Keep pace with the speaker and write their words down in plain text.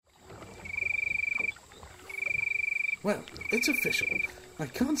Well, it's official. I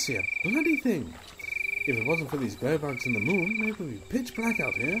can't see a bloody thing. If it wasn't for these glow bugs and the moon, it would be pitch black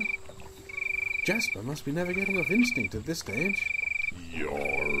out here. Jasper must be navigating off instinct at this stage.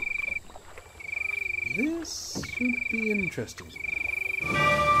 Yarp. This should be interesting.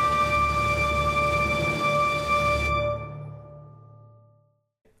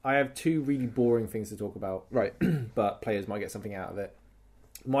 I have two really boring things to talk about. Right. But players might get something out of it.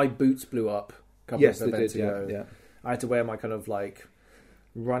 My boots blew up a couple of events ago. Yeah. I had to wear my kind of like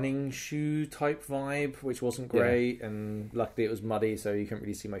running shoe type vibe, which wasn't great, and luckily it was muddy, so you couldn't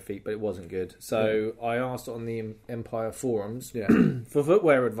really see my feet, but it wasn't good. So I asked on the Empire forums for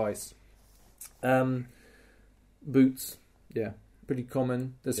footwear advice. Boots. Yeah. Pretty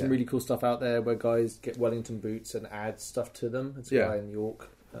common. There's some really cool stuff out there where guys get Wellington boots and add stuff to them. It's a guy in York,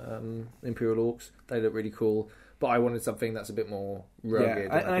 Imperial Orcs. They look really cool. But I wanted something that's a bit more rugged.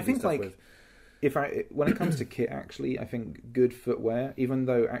 Yeah, and I think like when it comes to kit, actually, I think good footwear, even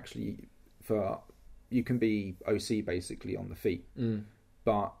though actually you can be OC basically on the feet,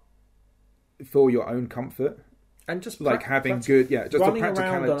 but for your own comfort and just like having good, just running a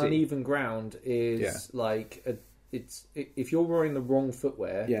practicality. around on uneven ground is like if you're wearing the wrong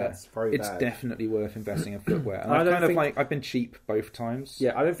footwear, that's very bad. It's definitely worth investing in footwear. And I've been cheap both times.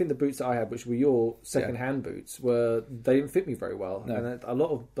 Yeah, I don't think the boots that I had, which were your second-hand boots, they didn't fit me very well. No. And a lot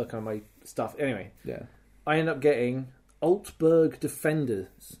of the kind of my stuff. Anyway, I ended up getting Altberg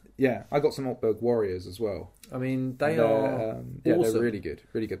Defenders. Yeah, I got some Altberg Warriors as well. I mean, they're awesome. They're really good,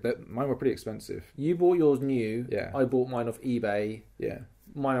 really good. Mine were pretty expensive. You bought yours new. Yeah, I bought mine off eBay. Yeah,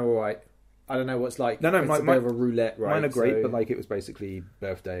 mine are all right. I don't know what's like. No, it's a bit of a roulette, right? Mine are great, but like it was basically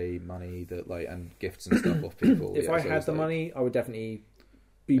birthday money and gifts and stuff off people. If I had the money, I would definitely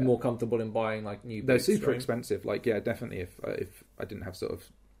be more comfortable in buying like new. They're boots, super expensive. Like definitely. If I didn't have sort of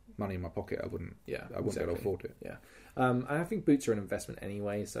money in my pocket, I wouldn't. Yeah, I wouldn't be able to afford it. Yeah, and I think boots are an investment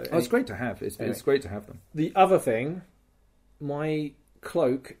anyway. So it's great to have. It's great to have them. The other thing, my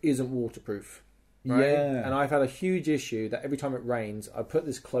cloak isn't waterproof. Right? Yeah, and I've had a huge issue that every time it rains, I put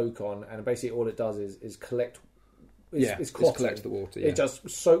this cloak on, and basically all it does is collect. It collects the water. Yeah. It just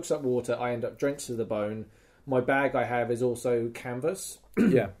soaks up water. I end up drenched to the bone. My bag I have is also canvas.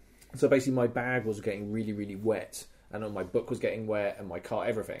 So basically, my bag was getting really, really wet, and my book was getting wet, and my car,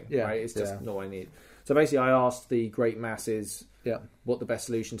 everything. Yeah, right. It's just not what I need. So basically, I asked the great masses what the best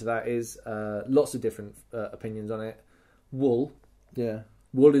solution to that is. Lots of different opinions on it. Wool. Yeah.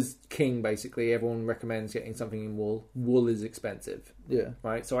 Wool is king, basically. Everyone recommends getting something in wool. Wool is expensive. Yeah.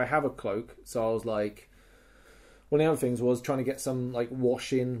 Right? So I have a cloak. So I was like... One of the other things was trying to get some like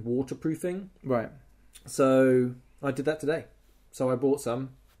wash-in waterproofing. Right. So I did that today. So I bought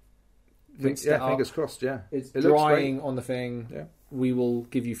some. Fingers crossed, yeah. It's drying on the thing. Yeah. We will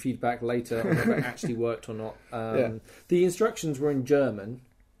give you feedback later on whether it actually worked or not. The instructions were in German.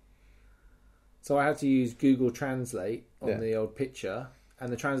 So I had to use Google Translate on the old picture.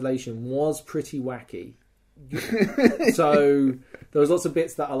 And the translation was pretty wacky. So there was lots of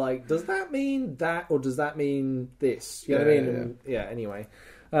bits that are like, does that mean that, or does that mean this? You know what I mean? Anyway,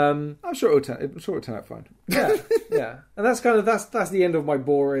 I'm sure it'll turn out fine. yeah. And that's kind of that's the end of my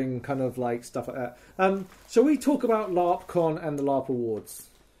boring kind of like stuff like that. Shall we talk about LARPcon and the LARP Awards?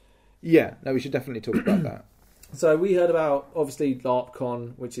 Yeah, no, we should definitely talk about that. So we heard about obviously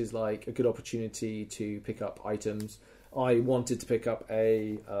LARPcon, which is like a good opportunity to pick up items. I wanted to pick up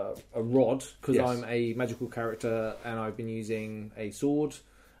a rod because I'm a magical character and I've been using a sword,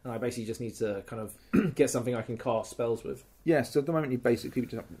 and I basically just need to kind of get something I can cast spells with. Yeah, so at the moment you're basically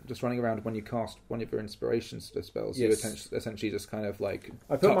just running around when you cast one of your inspirations to spells. Yes. You essentially just kind of like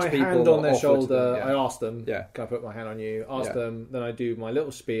I put my hand on their shoulder. I ask them, can I put my hand on you? Ask them, then I do my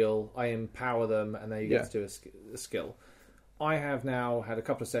little spiel. I empower them, and then you get to do a skill. I have now had a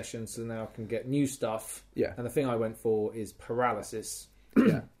couple of sessions, so now I can get new stuff. Yeah. And the thing I went for is paralysis.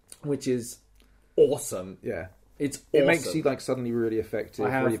 Which is awesome. Yeah. It makes you like suddenly really effective,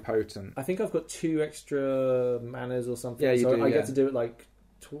 really potent. I think I've got 2 extra manas or something. Yeah, so I get to do it like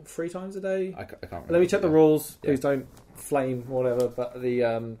 3 times a day. I can't remember. Let me check the rules. Please don't flame or whatever. But the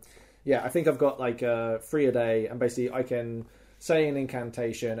I think I've got like 3 a day, and basically I can say an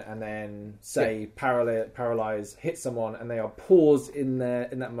incantation and then say paralyze, hit someone, and they are paused in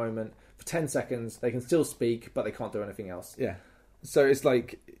that moment for 10 seconds. They can still speak, but they can't do anything else. Yeah. So it's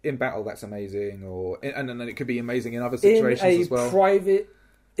like in battle, that's amazing, and then it could be amazing in other situations as well.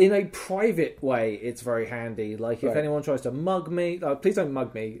 In a private way, it's very handy. Like if anyone tries to mug me, please don't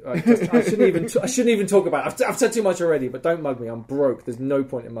mug me. I shouldn't even talk about it. I've said too much already, but don't mug me. I'm broke. There's no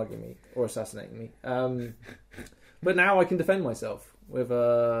point in mugging me or assassinating me. But now I can defend myself with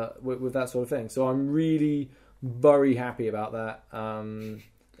that sort of thing. So I'm really very happy about that.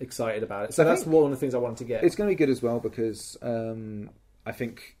 Excited about it. So that's one of the things I wanted to get. It's going to be good as well because I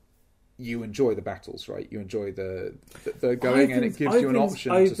think you enjoy the battles, right? You enjoy the going, and it gives you an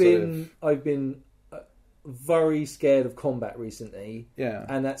option. I've been very scared of combat recently,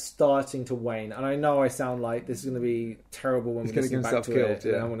 and that's starting to wane. And I know I sound like this is going to be terrible when we listen back to it.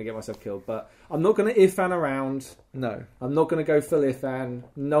 And I want to get myself killed, but I'm not going to ifan around. No, I'm not going to go full ifan.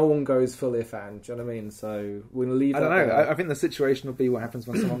 No one goes full ifan. Do you know what I mean? So we're going to leave. I don't know. I think the situation will be what happens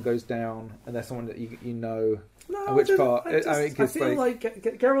when someone goes down, and there's someone that you know. No, which part? I feel like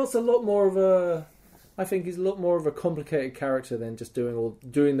Geralt's a lot more of a. I think he's a lot more of a complicated character than just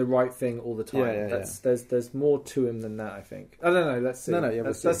doing the right thing all the time. There's more to him than that. I think. I don't know. Let's see.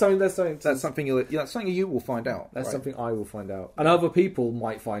 That's something you will find out. That's something I will find out, and other people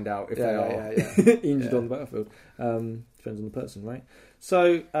might find out if they are injured on the battlefield. Depends on the person, right?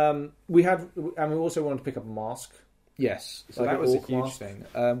 So we also wanted to pick up a mask. Yes, so that was a huge thing.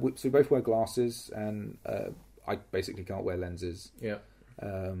 So we both wear glasses, and I basically can't wear lenses. Yeah.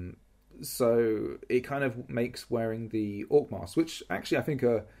 So it kind of makes wearing the orc mask, which actually I think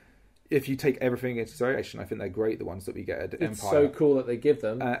if you take everything into consideration, I think they're great, the ones that we get at Empire. It's so cool that they give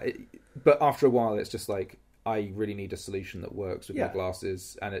them. But after a while, it's just like, I really need a solution that works with my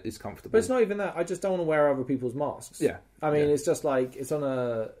glasses and it is comfortable. But it's not even that. I just don't want to wear other people's masks. Yeah. I mean, it's just like, it's on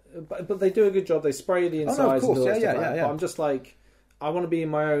a... But they do a good job. They spray the insides. Oh, no, of course. But I'm just like... I want to be in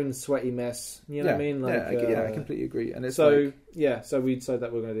my own sweaty mess. You know what I mean? Like, I completely agree. And it's so we decided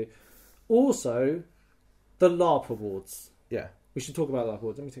that we're going to do. Also, the LARP awards. Yeah. We should talk about LARP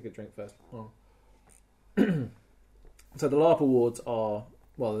awards. Let me take a drink first. Oh. So the LARP awards are,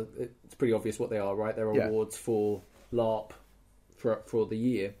 well, it's pretty obvious what they are, right? They're awards for LARP for the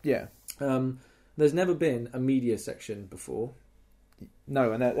year. Yeah. There's never been a media section before.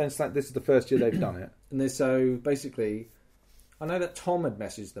 No, and it's like this is the first year they've done it. And so basically, I know that Tom had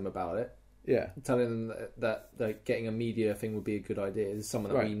messaged them about it. Yeah. Telling them that getting a media thing would be a good idea. There's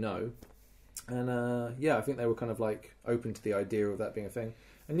someone that we know. And I think they were kind of like open to the idea of that being a thing.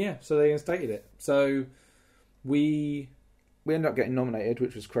 And so they instated it. So we ended up getting nominated,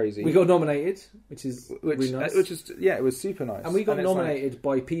 which was crazy. We got nominated, which really nice. It was super nice. And we got nominated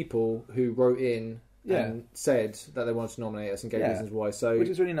by people who wrote in and said that they wanted to nominate us and gave reasons why. So which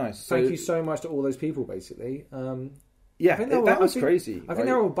is really nice. Thank you so much to all those people, basically. That was crazy. I think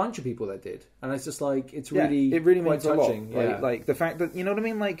there were a bunch of people that did, and it's just like it really means touching. A lot. Like the fact that, you know what I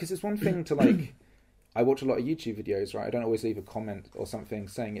mean, like, because it's one thing to like. I watch a lot of YouTube videos, right? I don't always leave a comment or something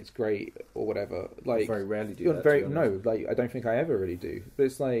saying it's great or whatever. Like, I very rarely do that. I don't think I ever really do. But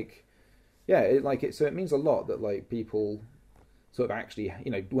it's like, so it means a lot that like people sort of actually,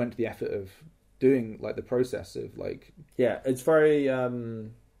 went to the effort of doing like the process of like. Yeah, it's very,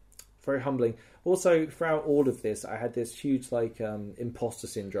 very humbling. Also, throughout all of this, I had this huge like imposter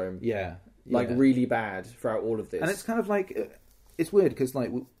syndrome. Yeah. Really bad throughout all of this. And it's kind of like, it's weird because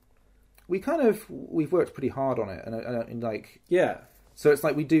like we've worked pretty hard on it, and like so it's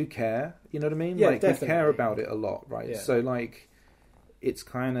like we do care, you know what I mean? Yeah, like definitely. We care about it a lot, right? Yeah. So like it's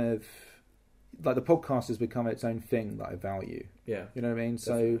kind of like the podcast has become its own thing that I value. Yeah, you know what I mean?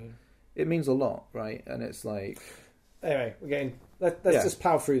 Definitely. So it means a lot, right? And it's like anyway, let's just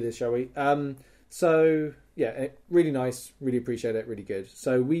plow through this, shall we? Really nice, really appreciate it, really good.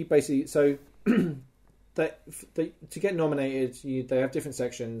 So we basically to get nominated, they have different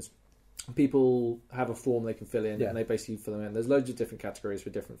sections. People have a form they can fill in, and they basically fill them in. There's loads of different categories for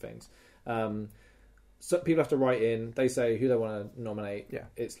different things. So people have to write in. They say who they want to nominate. Yeah.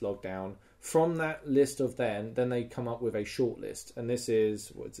 It's logged down. From that list of then they come up with a short list. And this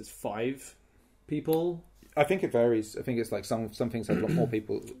is, 5 people? I think it varies. I think it's like some things have a lot more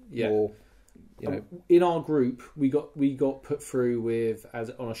people. Yeah. More, in our group, we got put through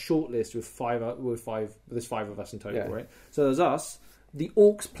on a short list with five. There's 5 of us in total, right? So there's us. The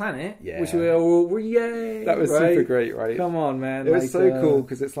Orcs Planet, which we all yay! That was super great, right? Come on, man! It was so cool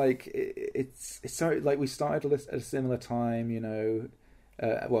because it's like it's so like we started at a similar time, and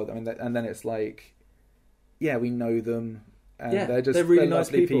then it's like, we know them, and they're really nice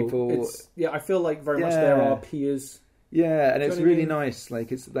lovely people. I feel like very much they're our peers. Yeah, and it's really nice.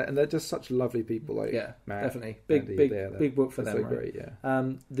 Like and they're just such lovely people. Like Matt, definitely Andy, big book for them. So right? great, yeah.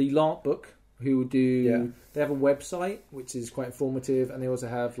 The LARP book. Who do? They have a website which is quite informative, and they also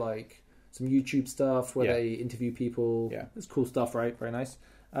have like some YouTube stuff where they interview people. Yeah, it's cool stuff, right? Very nice.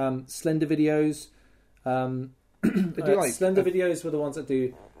 Slender videos. They do Slender videos were the ones that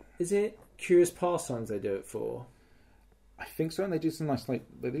do. Is it Curious Pastimes they do it for? I think so, and they do some nice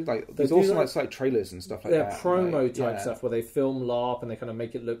there's also like trailers and stuff like that. Promo type stuff where they film LARP and they kind of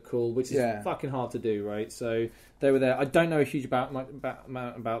make it look cool, which is fucking hard to do, right? So they were there. I don't know a huge amount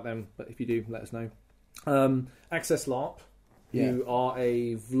about them, but if you do, let us know. Access LARP, who are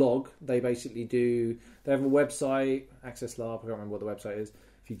a vlog. They basically do. They have a website, Access LARP. I can't remember what the website is.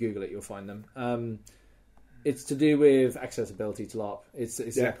 If you Google it, you'll find them. It's to do with accessibility to LARP. It's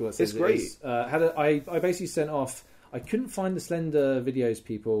exactly what it says. It's great. I basically sent off. I couldn't find the Slender Videos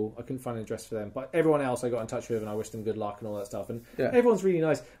people. I couldn't find an address for them. But everyone else I got in touch with and I wished them good luck and all that stuff. And everyone's really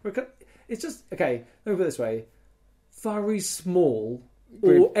nice. It's just, okay, let me put it this way. Very small.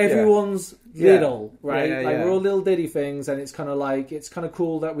 Or everyone's little, right? We're all little ditty things. And it's kind of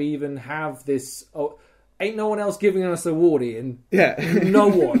cool that we even have this. Oh, ain't no one else giving us a awardie. And no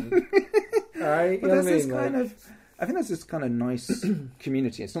one. All right? You know what I mean? I think that's this kind of nice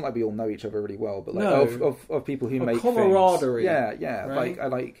community. It's not like we all know each other really well, but of people who make camaraderie. Things. Yeah. Right?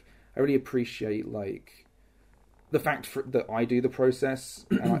 I really appreciate the fact that I do the process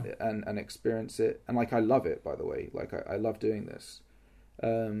and experience it, and I love it. By the way, I love doing this.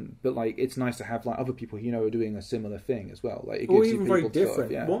 But it's nice to have other people who are doing a similar thing as well. It gives even very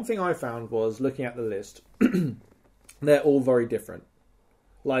different. One thing I found was looking at the list, they're all very different.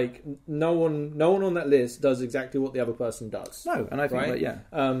 No one on that list does exactly what the other person does. No, and I think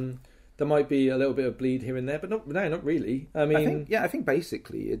there might be a little bit of bleed here and there, but not really. I think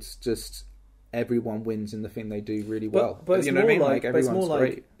basically it's just everyone wins in the thing they do really well. But it's you know more what I mean? It's more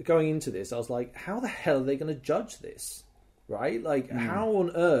great. Going into this, I was like, how the hell are they going to judge this? Right? How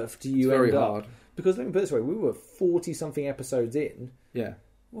on earth do you end up? Hard. Because let me put it this way: we were 40-something episodes in. Yeah.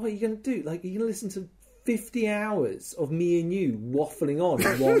 What are you going to do? You're going to listen to 50 hours of me and you waffling on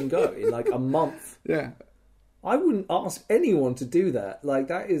in one go in a month. Yeah. I wouldn't ask anyone to do that.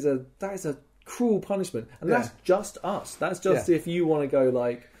 That is a cruel punishment. And that's just us. That's just if you want to go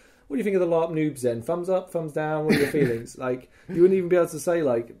what do you think of the LARP noobs then? Thumbs up, thumbs down, what are your feelings? You wouldn't even be able to say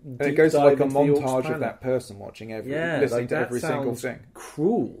and it goes to a montage of that person watching listening to every single thing.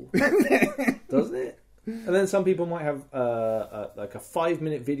 Cruel. Doesn't it? And then some people might have a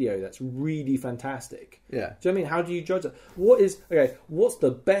 5-minute video that's really fantastic. Yeah. Do you know what I mean? How do you judge it? What's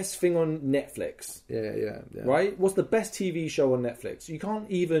the best thing on Netflix? Yeah. Right? What's the best TV show on Netflix? You can't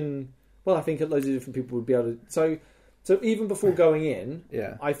even... Well, I think loads of different people would be able to... So even before going in,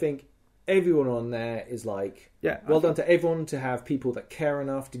 I think everyone on there is well done to everyone to have people that care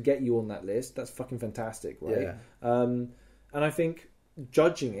enough to get you on that list. That's fucking fantastic, right? Yeah. And I think...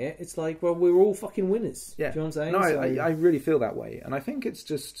 judging it, it's well, we're all fucking winners. Yeah. Do you know what I'm saying? No, I really feel that way. And I think it's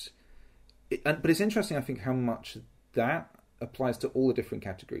just... but it's interesting, I think, how much that applies to all the different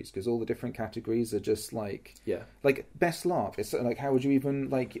categories, because all the different categories are just best LARP. It's how would you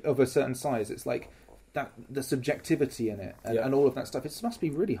even, of a certain size, it's that the subjectivity in it and all of that stuff. It must be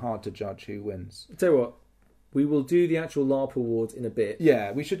really hard to judge who wins. I'll tell you what, we will do the actual LARP awards in a bit.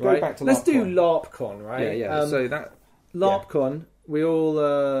 Yeah, we should go back to LARPcon. Let's do LARPcon, right? Yeah. So that... LARPcon, we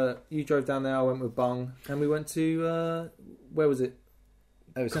all... you drove down there, I went with Bung, and we went to... where was it?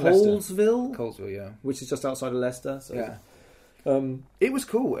 It was Colesville? Colesville, yeah. Which is just outside of Leicester. So yeah. It was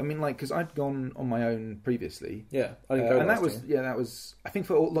cool. I mean, because I'd gone on my own previously. Yeah, I didn't go and that was... I think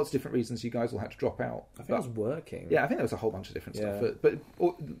for lots of different reasons, you guys all had to drop out. I think I was working. Yeah, I think there was a whole bunch of different stuff. But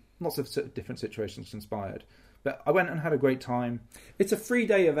lots of different situations conspired. But I went and had a great time. It's a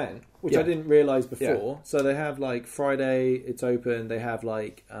 3-day event, which I didn't realise before. Yeah. So they have Friday, it's open. They have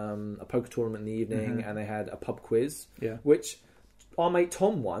a poker tournament in the evening, and they had a pub quiz, which our mate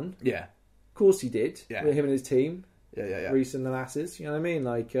Tom won. Yeah, of course he did. Yeah, with him and his team. Yeah. Reese and the lasses. You know what I mean?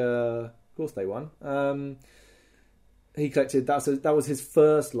 Of course they won. He collected. That was his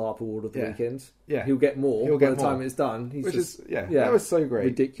first LARP award of the weekend. Yeah, he'll get more by the time it's done. That was so great,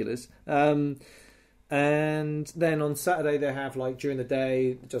 ridiculous. And then on Saturday they have during the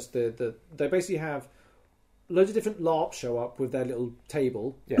day just they basically have loads of different LARPs show up with their little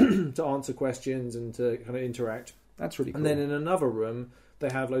table to answer questions and to kind of interact. That's really cool. And then in another room they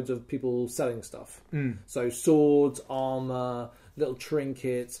have loads of people selling stuff. So swords, armour, little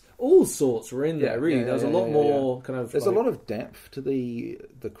trinkets, all sorts were in there. Really, there's a lot more kind of. There's a lot of depth to the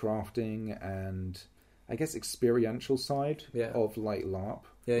crafting and I guess experiential side of LARP.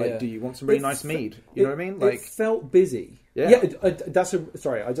 Do you want some really nice mead? You know what I mean? It felt busy. That's a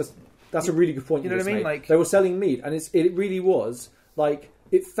really good point. You know what I mean? They were selling mead, and it really was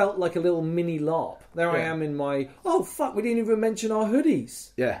it felt like a little mini LARP. There I am in my we didn't even mention our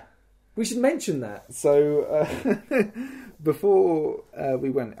hoodies. Yeah, we should mention that. So before we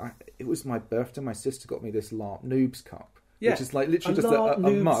went, it was my birthday. My sister got me this LARP Noobs cup, which is literally just a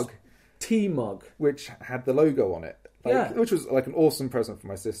mug. Tea mug, which had the logo on it. which was like an awesome present for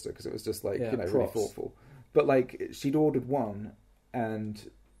my sister because it was just like really thoughtful. But like she'd ordered one, and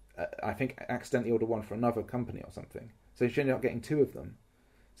I think accidentally ordered one for another company or something. So she ended up getting 2 of them.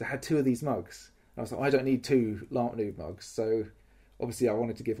 So I had 2 of these mugs. And I was like, I don't need 2 LARP Noob mugs. So obviously I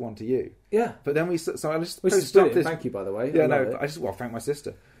wanted to give one to you. Yeah. But then I just Which is brilliant. Thank you, by the way. Yeah, I just thank my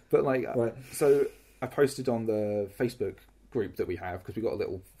sister. But like, so I posted on the Facebook group that we have, because we got a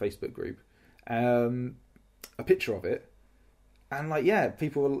little Facebook group, a picture of it. And like,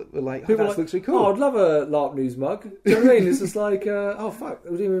 people were like, that looks really cool. Oh, I'd love a LARP News mug. Do you know what I mean? It's just like, oh fuck, I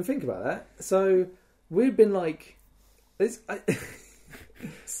didn't even think about that. So we've been like,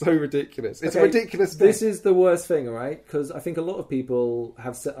 so ridiculous. It's a ridiculous thing. This is the worst thing, right? Because I think a lot of people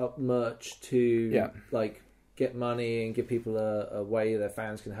have set up merch to like get money and give people a way their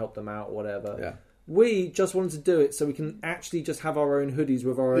fans can help them out or whatever. Yeah. We just wanted to do it so we can actually just have our own hoodies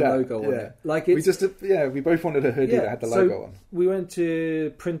with our own logo on it. Like we both wanted a hoodie that had the logo on. We went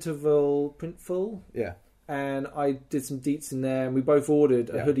to Printful. Yeah. And I did some deets in there, and we both ordered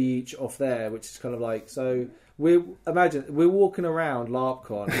a hoodie each off there, which is kind of like, so we're walking around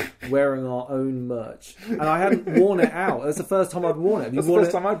LARPcon wearing our own merch, and I hadn't worn it out. That's the first time I'd worn it. That's the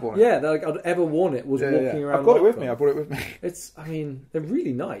first time I'd worn it. Yeah, like I'd ever worn it was walking around. I brought it with me. I brought it with me. They're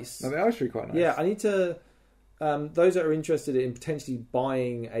really nice. No, they are actually quite nice. Yeah, I need to. Those that are interested in potentially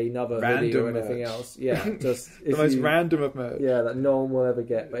buying another hoodie or anything else, just the most random of merch. Yeah, that no one will ever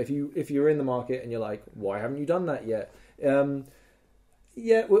get. But if you're in the market and you're like, why haven't you done that yet?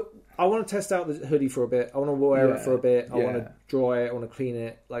 I want to test out the hoodie for a bit. I want to wear it for a bit. I want to dry it. I want to clean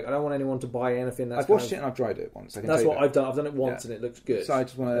it. Like, I don't want anyone to buy anything. I've washed it and I've dried it once. That's what I've done. I've done it once and it looks good. So I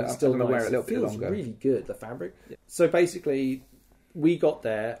just want to still wear it a little bit longer. It feels really good, the fabric. Yeah. So basically, we got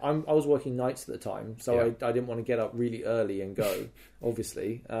there. I was working nights at the time, so I didn't want to get up really early and go,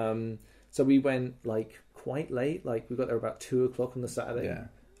 obviously. So we went like quite late. Like we got there about 2:00 on the Saturday. Yeah.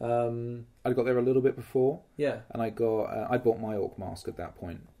 I got there a little bit before. Yeah. And I bought my orc mask at that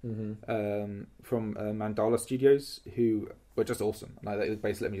point from Mandala Studios, who were just awesome. Like they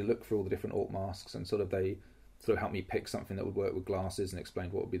basically let me look through all the different orc masks, and they helped me pick something that would work with glasses and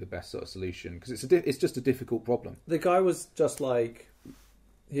explained what would be the best sort of solution, because it's just a difficult problem. The guy was just like,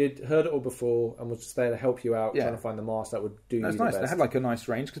 he'd heard it all before and was just there to help you out, trying to find the mask that would do you the nice. best. They had like a nice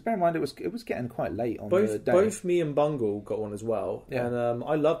range, because bear in mind it was getting quite late on the day. Both me and Bungle got one as well, and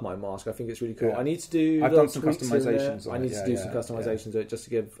I love my mask. I think it's really cool. Yeah. I need to do. I've done some customizations. I need to do some customizations to it just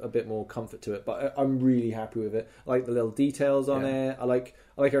to give a bit more comfort to it. But I'm really happy with it. I like the little details on it. I like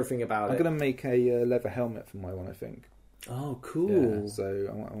everything about it. I'm gonna make a leather helmet for my one, I think. Oh, cool. Yeah, so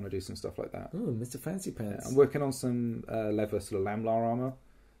I want to do some stuff like that. Oh, Mr. Fancy Pants. I'm working on some leather sort of Lamlar armor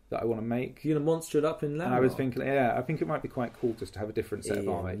that I want to make. You're going to monster it up in Lamlar? And I was thinking, I think it might be quite cool just to have a different set of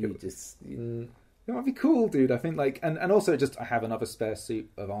armor. It might be cool, dude. I think and also just I have another spare suit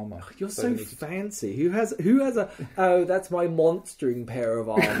of armor. You're so fancy. Who has a? Oh, that's my monstering pair of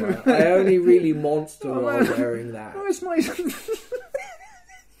armor. I only really monster while wearing that. Oh, it's my.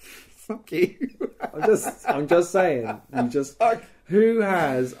 Fuck you. I'm just saying. Who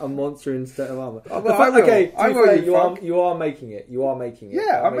has a monster instead of armor? You are making it. You are making it.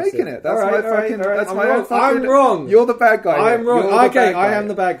 Yeah, I'm making it. That's my fucking. That's my own. I'm wrong. You're the bad guy. I'm wrong. Okay, I am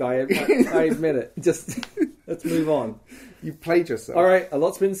the bad guy. I admit it. Just let's move on. You played yourself. All right, a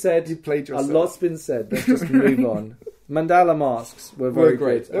lot's been said. You played yourself. A lot's been said. Let's just move on. Mandala masks were very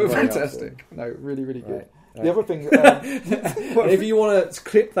great. Good. They were fantastic. No, really, really good. Right. The other thing, if you want to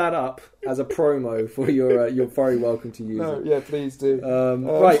clip that up as a promo for you're very welcome to use it. Yeah, please do.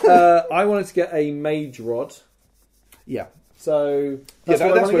 Right, I wanted to get a mage rod. Yeah. So that's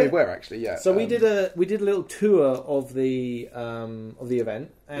where we were actually. Yeah. So we did a little tour of the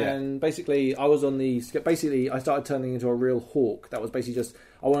event, and basically I was on I started turning into a real hawk. That was basically just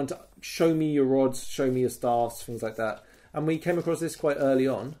I wanted to show me your rods, show me your staffs, things like that. And we came across this quite early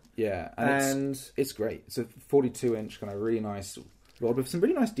on. Yeah, and it's great. It's a 42-inch kind of really nice rod with some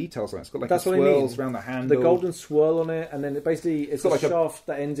really nice details on it. It's got like swirls around the handle. The golden swirl on it, and then it's got a shaft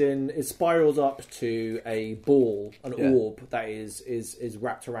that ends in. It spirals up to a ball, an orb that is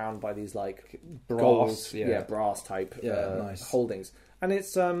wrapped around by these like brass, brass type nice holdings. And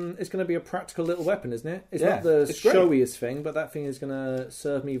it's going to be a practical little weapon, isn't it? It's not the showiest thing, but that thing is going to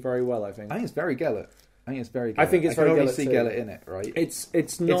serve me very well, I think. I think it's very Gellert. I think it's very Gellert. I think it's very Gellert. I can see Gellert in it, right?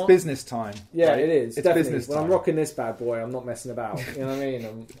 It's not... It's business time. Yeah, right? it is. It's definitely. business time. When I'm rocking this bad boy, I'm not messing about. You know what I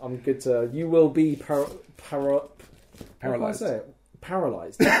mean? I'm good to... You will be paralyzed.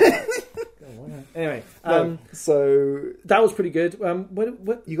 Paralyzed. Anyway, so that was pretty good.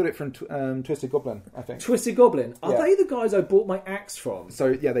 What you got it from Twisted Goblin, I think. Twisted Goblin. Are they the guys I bought my axe from? So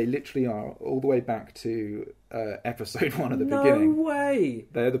yeah, they literally are all the way back to episode 1 at the beginning. No way.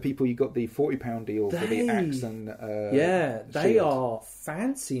 They're the people you got the £40 deal for the axe and they shield. are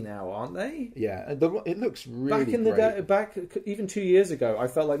fancy now, aren't they? Yeah, it looks really back in the great. day, back even 2 years ago, I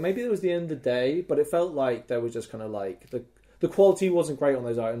felt like maybe it was the end of the day, but it felt like they were just kind of like the quality wasn't great on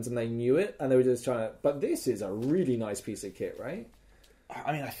those items, and they knew it, and they were just trying to. But this is a really nice piece of kit, right?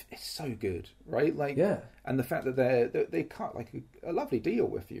 I mean, it's so good, right? Like, yeah. And the fact that they cut like a lovely deal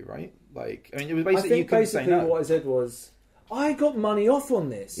with you, right? Like, I mean, it was basically you couldn't say no. What I said was, I got money off on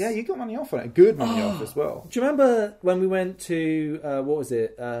this. Yeah, you got money off on it, good money off as well. Do you remember when we went to what was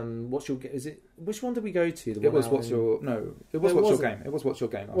it? Which one did we go to? It was What's Your Game. It was What's Your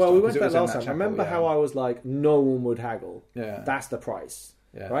Game. Well, we went that last time. I remember how I was like, no one would haggle. Yeah, that's the price.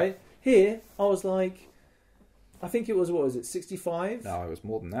 Yeah. Right here, I was like, I think it was, what was it, 65? No, it was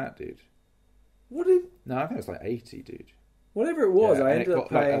more than that, dude. No, I think it was like 80, dude. Whatever it was, I ended up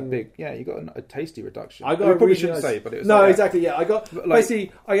paying. Like a big, you got a tasty reduction. I probably shouldn't say, but it was exactly. Yeah, I got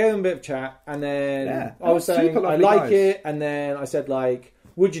basically. I gave them a bit of chat, and then I was saying I like it, and then I said like,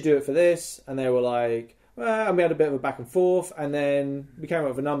 would you do it for this? And they were like, well, and we had a bit of a back and forth, and then we came up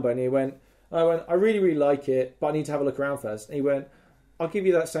with a number, and I went, I really, really like it, but I need to have a look around first. And he went, I'll give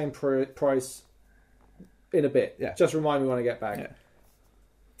you that same price in a bit. Yeah. Just remind me when I get back.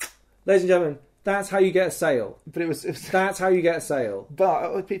 Yeah. Ladies and gentlemen, that's how you get a sale. But it was that's how you get a sale.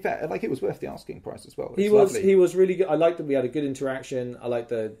 But to be fair, like, it was worth the asking price as well. He was really good. I liked that we had a good interaction. I liked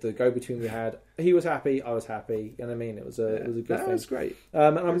the go between we had. He was happy. I was happy. You know what I mean? It was a good thing. It was great.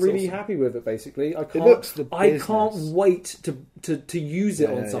 And I'm really happy with it. Basically, I can't wait to use it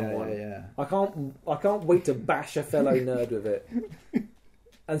on someone. Yeah. I can't wait to bash a fellow nerd with it.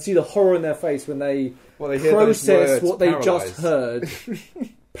 And see the horror in their face when they process what they just heard.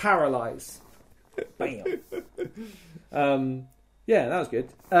 Paralyze. Bam. Yeah, that was good.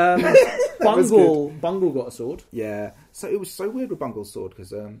 Bungle got a sword. Yeah. So it was so weird with Bungle's sword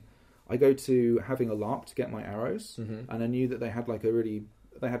because I go to having a LARP to get my arrows, and I knew that they had like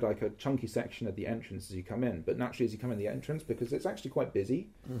a chunky section at the entrance as you come in. But naturally, as you come in the entrance, because it's actually quite busy,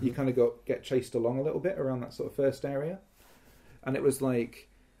 you kind of get chased along a little bit around that sort of first area, and it was like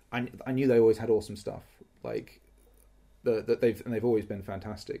I knew they always had awesome stuff, like. That they've always been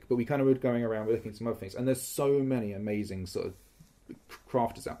fantastic, but we kind of were going around looking at some other things, and there's so many amazing sort of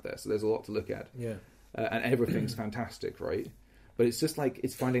crafters out there, so there's a lot to look at. Yeah, and everything's fantastic, right? But it's just like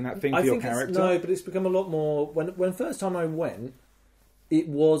it's finding that thing for your character. No, but it's become a lot more. When first time I went, it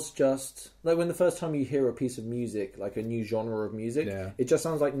was just like when the first time you hear a piece of music, like a new genre of music, it just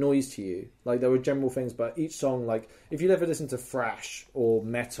sounds like noise to you. Like there were general things, but each song, like if you ever listen to thrash or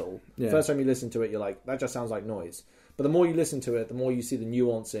metal, first time you listen to it, you're like, that just sounds like noise. But the more you listen to it, the more you see the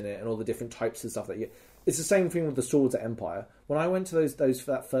nuance in it and all the different types of stuff that you. It's the same thing with the swords at Empire. When I went to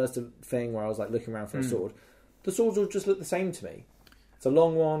that first thing where I was like looking around for a sword, the swords all just look the same to me. It's a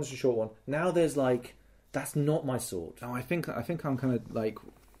long one, it's a short one. Now there's like, that's not my sword. No, I think I'm kind of like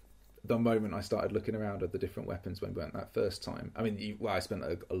the moment I started looking around at the different weapons when we went that first time. I mean, I spent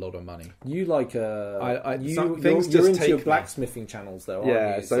a lot of money. You like you're into your blacksmithing channels though,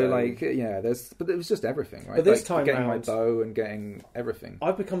 aren't you? But it was just everything, right? But this time getting round, my bow and getting everything.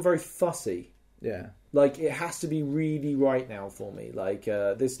 I've become very fussy. Yeah. Like it has to be really right now for me. Like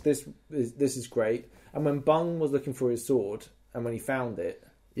this is great. And when Bung was looking for his sword and when he found it,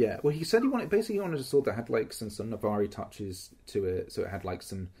 yeah, well, he said he wanted a sword that had like some Navari touches to it, so it had like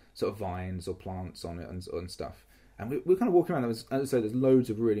some sort of vines or plants on it and stuff. And we were kind of walking around. As I say, there's loads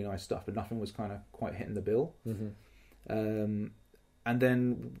of really nice stuff, but nothing was kind of quite hitting the bill. And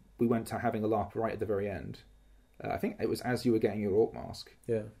then we went to having a LARP right at the very end. I think it was as you were getting your orc mask.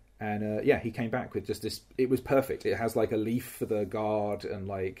 Yeah. And he came back with just this. It was perfect. It has like a leaf for the guard and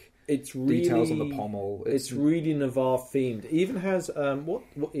like it's really, details on the pommel. It's really Navarre themed. It even has what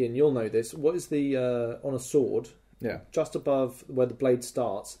Ian, you'll know this. What is the on a sword? Yeah. Just above where the blade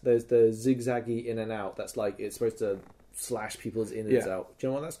starts, there's the zigzaggy in and out. That's like it's supposed to slash people's innards out. Do you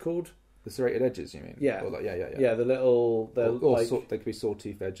know what that's called? The serrated edges, you mean? Yeah. Or like, yeah. Yeah, the little they could be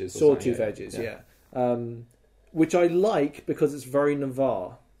sawtooth edges. Sawtooth edges, yeah. Which I like because it's very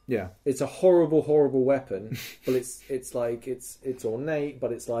Navarre. Yeah, it's a horrible, horrible weapon, but it's like it's ornate,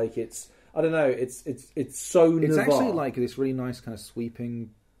 but it's like I don't know, it's so Navarre. It's actually like this really nice kind of sweeping.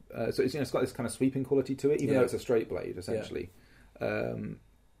 It's got this kind of sweeping quality to it, even though it's a straight blade essentially.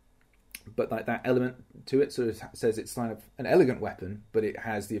 but like that element to it sort of says it's kind of an elegant weapon, but it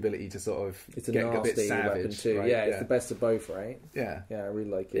has the ability to sort of it's a get a nasty bit savage weapon too. right? It's the best of both, right? Yeah, I really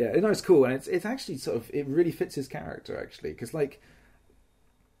like it. Yeah, no, it's cool, and it's actually sort of, it really fits his character actually, because like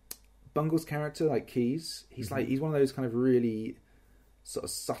Bungle's character, like Keys, he's like, he's one of those kind of really sort of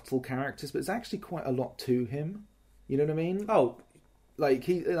subtle characters, but it's actually quite a lot to him. You know what I mean? Oh, like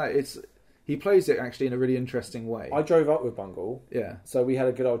he plays it actually in a really interesting way. I drove up with Bungle. Yeah. So we had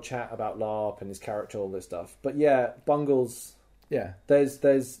a good old chat about LARP and his character, all this stuff. But yeah, Bungle's... Yeah. There's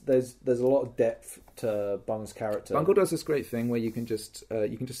a lot of depth to Bung's character. Bungle does this great thing where you can just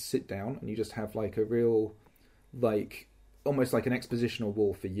sit down and you just have like a real, like, almost like an expositional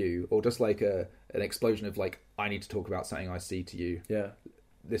wall for you, or just like an explosion of like, I need to talk about something I see to you. Yeah.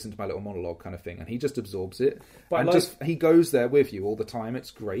 Listen to my little monologue kind of thing, and he just absorbs it. But and like, just he goes there with you all the time. It's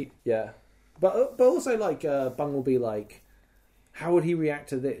great. Yeah. But also like Bung will be like, how would he react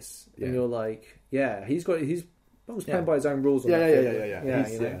to this? Yeah. And you're like, yeah, he's Bung's playing by his own rules. On that Yeah.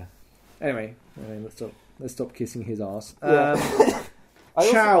 You know? Anyway, let's stop kissing his ass.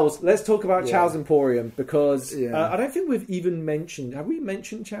 Chow's. Let's talk about Chow's Emporium, because I don't think we've even mentioned. Have we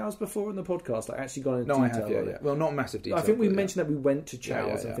mentioned Chow's before in the podcast? Like actually gone into detail? I have. Yeah. Well, not massive detail. I think we mentioned that we went to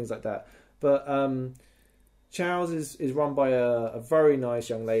Chow's and things like that. But Chow's is run by a very nice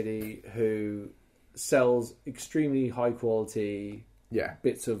young lady who sells extremely high quality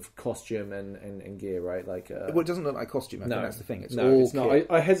bits of costume and gear, right? Like, well, it doesn't look like costume. I think that's the thing. It's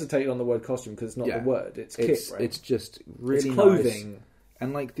not. I hesitated on the word costume because it's not the word. It's kit, right? It's just really it's clothing. Nice.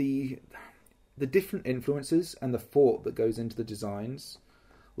 And like the different influences and the thought that goes into the designs,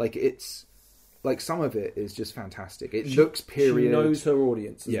 like it's like some of it is just fantastic. It looks period. She knows her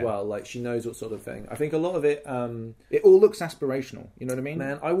audience as well. Like she knows what sort of thing. I think a lot of it. It all looks aspirational. You know what I mean?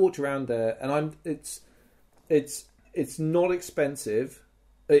 Man, I walked around there and it's not expensive.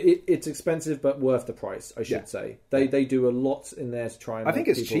 It's expensive, but worth the price, I should say. They do a lot in there to try and... I think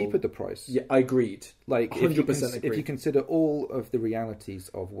it's cheap at the price. Yeah, I agreed. Like, 100% agreed. If you consider all of the realities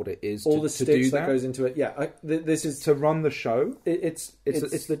of what it is all the to do that goes into it. Yeah, this is... To run the show, it's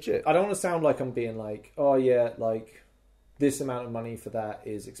legit. I don't want to sound like I'm being like, oh yeah, like, this amount of money for that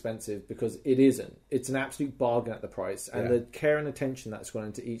is expensive, because it isn't. It's an absolute bargain at the price. And the care and attention that's gone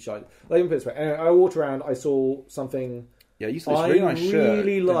into each item. Like, anyway, I walked around, I saw something... Yeah, you saw this really nice shirt.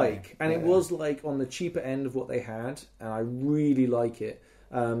 Really like, and it was like on the cheaper end of what they had, and I really like it.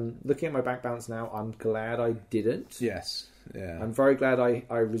 Looking at my bank balance now, I'm glad I didn't. Yes, yeah. I'm very glad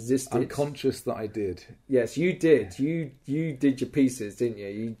I resisted. I'm conscious that I did. Yes, you did. You did your pieces, didn't you?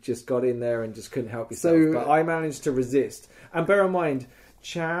 You just got in there and just couldn't help yourself. But I managed to resist. And bear in mind,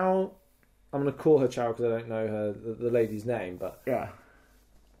 Chow, I'm going to call her Chow because I don't know the lady's name, but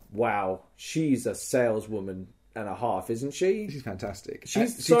wow, she's a saleswoman and a half, isn't she? She's fantastic.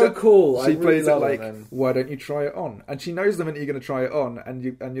 She's cool. She plays it like, why don't you try it on? And she knows the minute you're going to try it on, and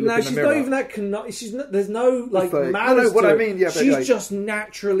you look in the mirror. She's not even that. She's not. There's no like malice. No, what I mean, she's just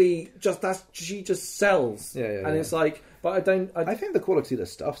naturally she just sells. And it's like, but I think the quality of the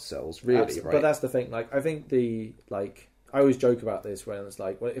stuff sells really, right? But that's the thing. Like, I think I always joke about this when it's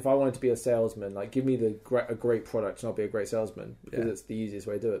like, well, if I wanted to be a salesman, like, give me a great product and I'll be a great salesman, because it's the easiest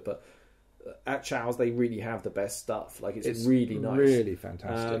way to do it. But at Chow's, they really have the best stuff. Like, it's really nice, really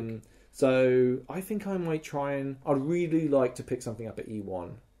fantastic. So I think I might try and... I'd really like to pick something up at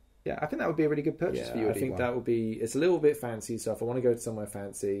E1. Yeah, I think that would be a really good purchase for you. I think that would be... It's a little bit fancy, so if I want to go to somewhere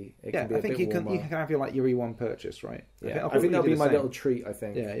fancy, it can be a bit warmer. You can have your E1 purchase, right? Yeah, I think that'll be my little treat. I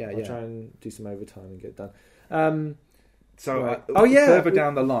think. I'll try and do some overtime and get it done. Further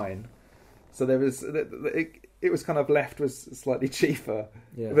down the line, so there was it was kind of left was slightly cheaper,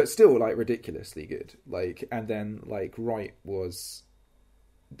 but still like ridiculously good. Like, and then like right was,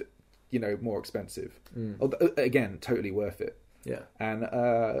 more expensive. Again, totally worth it. Yeah, and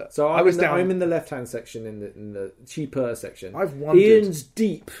so I'm in the left-hand section in the cheaper section. I've wondered. Ian's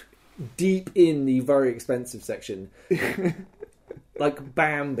deep in the very expensive section. Like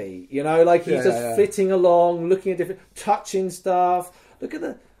Bambi, like he's just flitting along, looking at different, touching stuff. Look at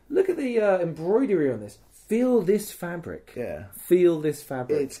the embroidery on this. Feel this fabric. Yeah. Feel this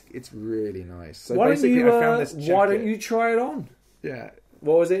fabric. It's really nice. So basically, I found this jacket. Why don't you try it on? Yeah.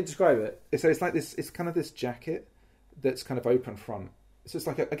 What was it? Describe it. So it's like this. It's kind of this jacket that's kind of open front. So it's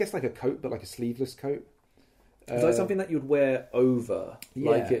like I guess like a coat, but like a sleeveless coat. It's like something that you'd wear over.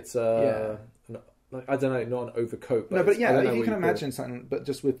 Like it's like, I don't know, not an overcoat. But you can imagine something, but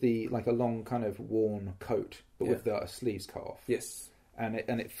just with the like a long kind of worn coat, but with the sleeves cut off. Yes, and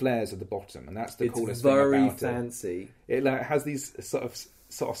it flares at the bottom, and that's the coolest thing about it. It's very fancy. It has these sort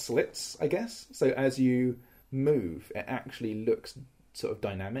of slits, I guess. So as you move, it actually looks sort of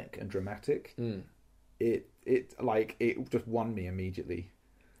dynamic and dramatic. It just won me immediately.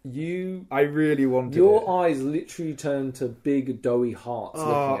 I really wanted your it. eyes literally turned to big doughy hearts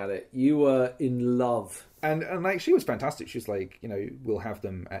looking at it. You were in love. And like, she was fantastic. She was like, we'll have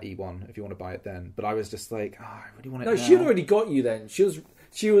them at E1 if you want to buy it then. But I was just like, I really want it now. No, she had already got you then.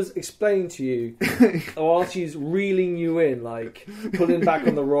 She was explaining to you while she's reeling you in, like pulling back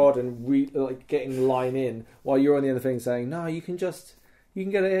on the rod and like getting line in, while you're on the other thing saying, "No, you can get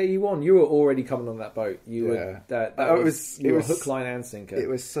it at E1." You were already coming on that boat. You were hook, line, and sinker. It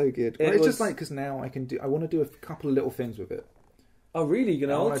was so good. It's just like, because now I want to do a couple of little things with it. Oh, really? You're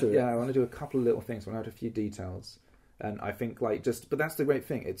going to alter it? Yeah, I want to do a couple of little things. I want to add a few details, and I think but that's the great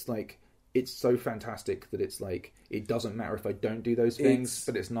thing. It's like, it's so fantastic that it's like, it doesn't matter if I don't do those things,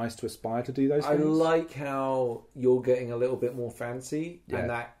 but it's nice to aspire to do those things. I like how you're getting a little bit more fancy, and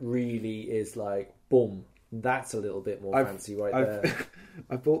that really is like, boom, that's a little bit more fancy there.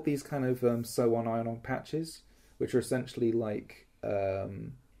 I bought these kind of sew on iron on patches, which are essentially like they're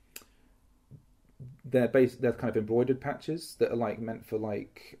kind of embroidered patches that are like meant for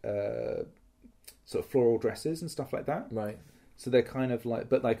like sort of floral dresses and stuff like that. Right. So they're kind of like,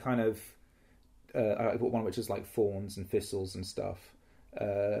 but they kind of. I bought one which is like fawns and thistles and stuff,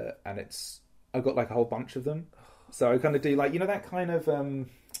 and I've got like a whole bunch of them. So I kind of do like, that kind of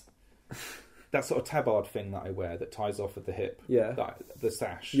that sort of tabard thing that I wear that ties off at the hip. Yeah, the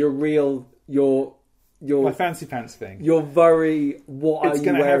sash. Your my fancy pants thing. You're very. What it's are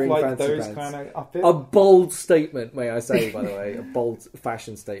you wearing? Have, like, fancy those pants? kind of up it. A bold statement, may I say? By the way, a bold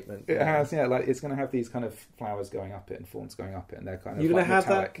fashion statement. It has, like it's going to have these kind of flowers going up it and fawns going up it, and they're kind of. You're going to have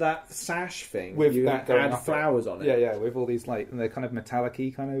metallic. that sash thing with you that add flowers on it. Yeah, with all these and they're kind of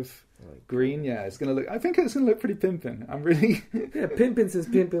metallic-y, kind of green. Yeah, it's going to look. I think it's going to look pretty pimpin'. I'm really. Yeah, pimpin' since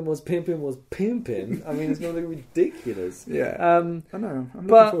pimpin' was pimpin'. I mean, it's going to look ridiculous. Yeah. I know. I'm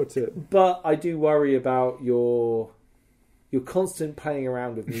looking forward to it. But I do worry about your constant playing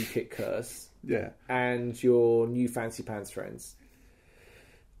around with new kit curse. Yeah. And your new fancy pants friends.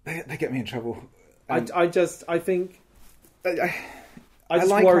 They get me in trouble. I think. I just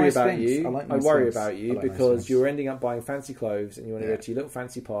like worry nice about things. you. I worry about you like because you're ending up buying fancy clothes and you want to go to your little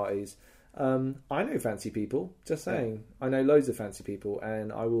fancy parties. I know fancy people, just saying. I know loads of fancy people,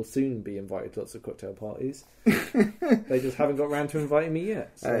 and I will soon be invited to lots of cocktail parties. They just haven't got round to inviting me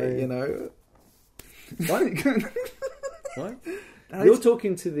yet. So. What? What? You're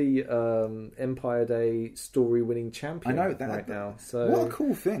talking to the Empire Day story-winning champion right now. So what a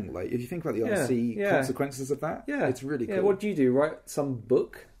cool thing! Like, if you think about the RC consequences of that, it's really cool. Yeah, what do you do? Write some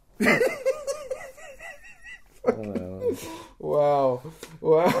book? Wow!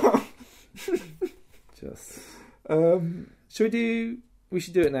 Just. Should we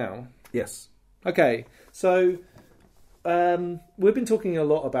should do it now. Yes. Okay. So. We've been talking a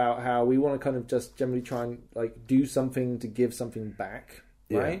lot about how we want to kind of just generally try and like do something to give something back,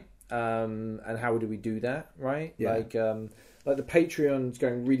 right? And how do we do that, right? Yeah. Like the Patreon's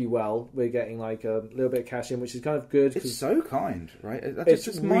going really well. We're getting like a little bit of cash in, which is kind of good. It's so kind, right? It's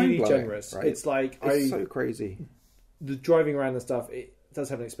just really generous. Right? It's like it's so crazy. The driving around and stuff. It does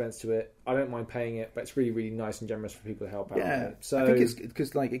have an expense to it. I don't mind paying it, but it's really, really nice and generous for people to help out. Yeah, so I think it's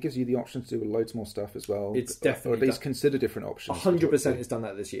because like it gives you the option to do loads more stuff as well. It's definitely, or at least consider different options. 100% has done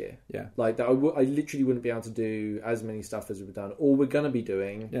that this year. Yeah, like that. I literally wouldn't be able to do as many stuff as we've done, or we're going to be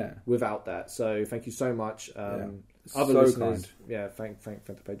doing. Without that. So thank you so much. Other so listeners, kind. Thank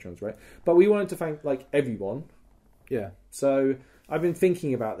the patrons, right? But we wanted to thank like everyone. Yeah. So I've been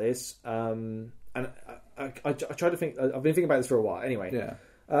thinking about this, and I try to think. I've been thinking about this for a while. Anyway. Yeah.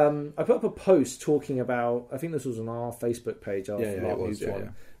 I put up a post talking about, I think this was on our Facebook page after LARP News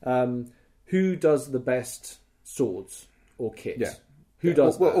one. Who does the best swords or kits? Yeah. Who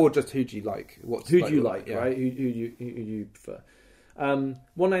does that? Or just who do you like? Who do you like, right? Who do you prefer?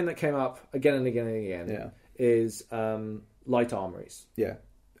 One name that came up again and again and again is Light Armories. Yeah.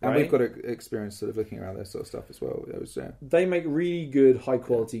 And we've got experience sort of looking around this sort of stuff as well. They make really good, high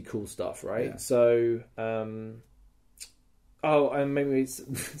quality, cool stuff, right? Yeah. So... and maybe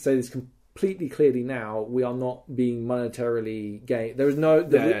say this completely clearly now. We are not being monetarily gained. There is no.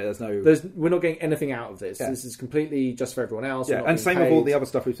 We're not getting anything out of this. Yeah. This is completely just for everyone else. Yeah, and same with all the other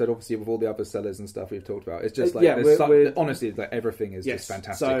stuff we've said. Obviously, with all the other sellers and stuff we've talked about, it's just like honestly, like everything is just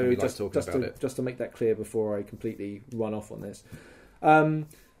fantastic. So and we like talking about it. Just to make that clear before I completely run off on this.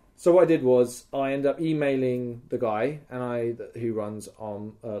 So what I did was I ended up emailing the guy who runs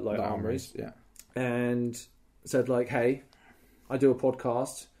on Light Armories, and said like, hey. I do a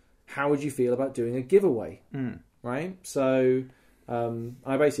podcast. How would you feel about doing a giveaway? Right? So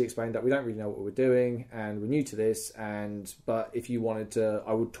I basically explained that we don't really know what we're doing and we're new to this, but if you wanted to,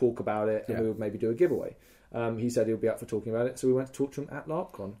 I would talk about it and we would maybe do a giveaway. He said he'll be up for talking about it, so we went to talk to him at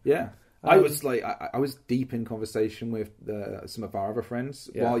LARPcon. Yeah. I was I was deep in conversation with some of our other friends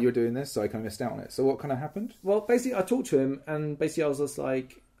while you were doing this, so I kind of missed out on it. So what kind of happened? Well, basically, I talked to him, and basically I was just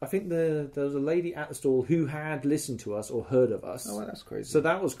like, I think there was a lady at the stall who had listened to us or heard of us. Oh, well, that's crazy. So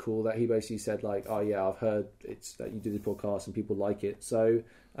that was cool that he basically said like, oh yeah, I've heard that you do the podcast and people like it. So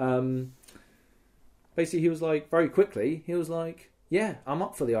basically he was like, very quickly, he was like, yeah, I'm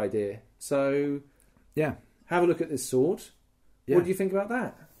up for the idea. So yeah, have a look at this sword. Yeah. What do you think about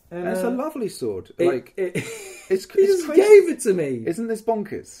that? And, it's a lovely sword. He just crazy. Gave it to me. Isn't this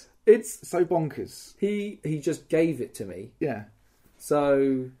bonkers? It's so bonkers. He just gave it to me. Yeah.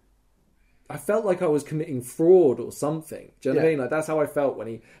 So I felt like I was committing fraud or something. Do you know what I mean? Like that's how I felt when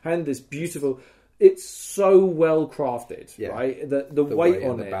he handed this beautiful. It's so well crafted, right? The weight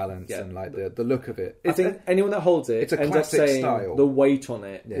on the it, balance, and like the look of it. I think anyone that holds it it's a ends classic up saying style. The weight on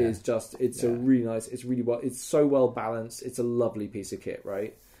it is just. It's a really nice. It's really well. It's so well balanced. It's a lovely piece of kit,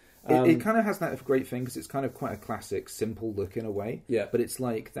 right? It kind of has that great thing because it's kind of quite a classic, simple look in a way. Yeah. But it's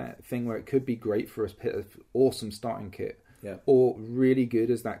like that thing where it could be great for a bit of awesome starting kit. Yeah. Or really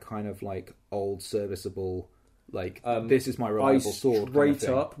good as that kind of like old serviceable, like this is my reliable sword. Straight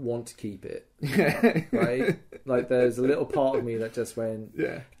up want to keep it. Right? Like there's a little part of me that just went,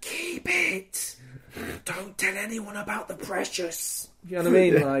 keep it. Don't tell anyone about the precious. You know what I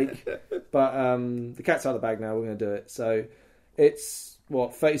mean? Like, but the cat's out of the bag now. We're going to do it. So it's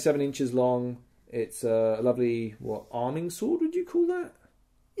 37 inches long. It's a lovely arming sword. Would you call that?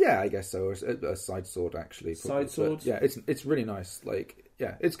 Yeah, I guess so. Or a side sword, actually. Side sword. But yeah, it's really nice. Like,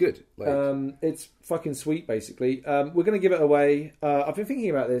 yeah, it's good. Like, it's fucking sweet. Basically, we're going to give it away. I've been thinking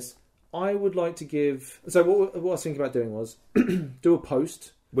about this. I would like to give. So what I was thinking about doing was do a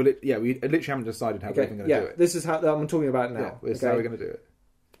post. Well, we literally haven't decided how we're even going to do it. This is how I'm talking about it now. This is how we're going to do it.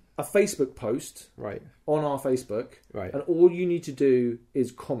 A Facebook post, right, on our Facebook, right, and all you need to do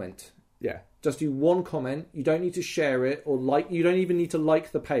is comment. Yeah, just do one comment. You don't need to share it or like. You don't even need to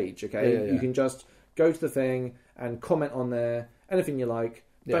like the page. Okay, you can just go to the thing and comment on there. Anything you like.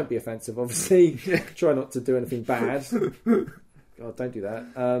 Don't be offensive, obviously. Try not to do anything bad. God, don't do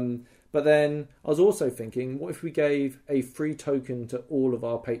that. But then I was also thinking, what if we gave a free token to all of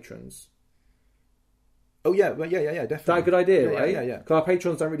our patrons? Oh yeah, definitely. Is that a good idea, right? Yeah. Because our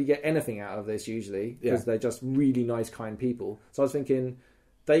patrons don't really get anything out of this usually, because they're just really nice, kind people. So I was thinking,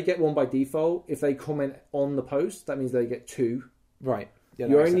 they get one by default. If they comment on the post, that means they get two. Right.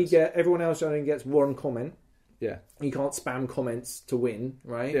 Yeah, everyone else only gets one comment. Yeah. You can't spam comments to win,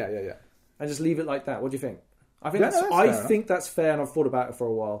 right? Yeah. And just leave it like that. What do you think? I think that's fair, and I've thought about it for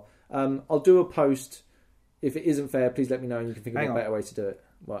a while. I'll do a post. If it isn't fair, please let me know, and you can think of a better way to do it.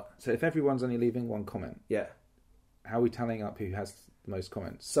 What? So if everyone's only leaving one comment, how are we tallying up who has the most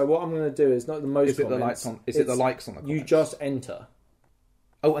comments? So what I'm going to do is not the most. Is it the likes on the comments? You just enter.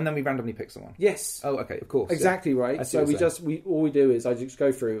 Oh, and then we randomly pick someone. Yes. Oh, okay, of course. Exactly right. So all we do is I just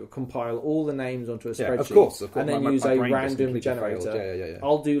go through, compile all the names onto a spreadsheet. Of course. And then use a random generator. Yeah.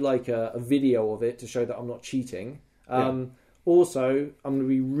 I'll do like a video of it to show that I'm not cheating. Also, I'm going to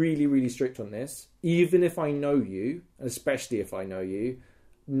be really, really strict on this. Even if I know you, and especially if I know you,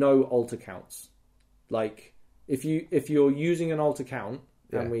 no alt accounts. Like if you're using an alt account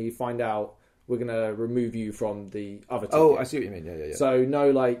and we find out, we're going to remove you from the other ticket. Oh, I see what you mean. Yeah. So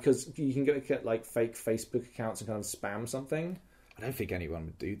no, because you can get like fake Facebook accounts and kind of spam something. I don't think anyone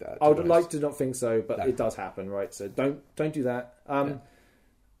would do that. I would like to not think so, but it does happen, right? So don't do that.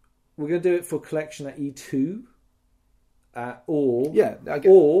 We're going to do it for collection at E2.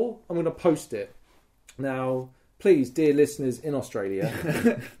 Or I'm going to post it. Now, please, dear listeners in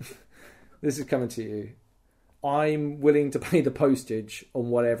Australia, this is coming to you. I'm willing to pay the postage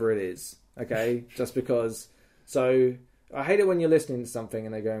on whatever it is, okay? Just because. So, I hate it when you're listening to something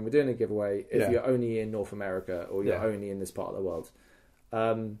and they're going, we're doing a giveaway if you're only in North America or you're only in this part of the world.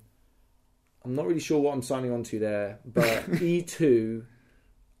 I'm not really sure what I'm signing on to there, but E2,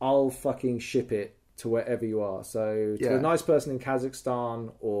 I'll fucking ship it to wherever you are. So to a nice person in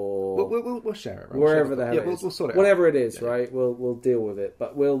Kazakhstan or we'll share it, right? Wherever the hell it is. We'll sort it whatever out. It is, right? We'll deal with it,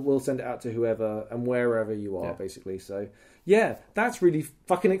 but we'll send it out to whoever and wherever you are, basically. So that's really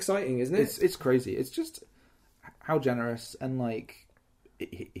fucking exciting, isn't it? It's crazy. It's just how generous, and like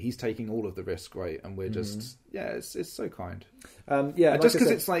he's taking all of the risk, right? And we're just it's so kind. Just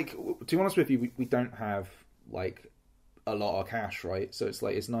because it's like, to be honest with you, we don't have like a lot of cash, right? So it's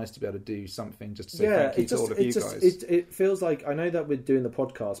like it's nice to be able to do something just to say thank you to all of you guys. It feels like, I know that we're doing the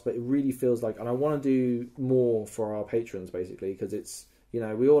podcast, but it really feels like, and I want to do more for our patrons basically, because it's,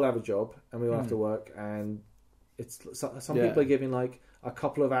 we all have a job and we all have to work, and it's some people are giving like a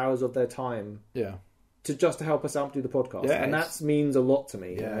couple of hours of their time to help us out do the podcast, and that means a lot to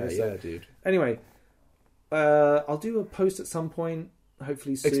me. Yeah, dude. Anyway, I'll do a post at some point,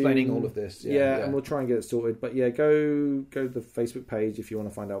 hopefully soon, explaining all of this. And we'll try and get it sorted. But go to the Facebook page if you want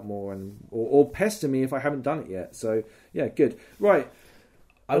to find out more, or pester me if I haven't done it yet. So good. Right.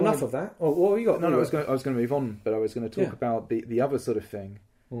 Enough of that. Oh, what have you got? No, I was going to move on, but I was going to talk about the other sort of thing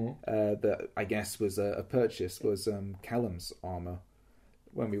that I guess was a purchase was Callum's armor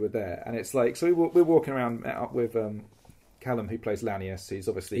when we were there, and it's like, so we're walking around, met up with Callum, who plays Lanius. He's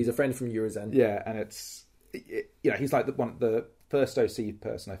a friend from Eurozen. Yeah, and he's like the first OC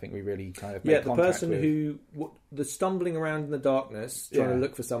person I think we really kind of made the person with. Who the stumbling around in the darkness trying to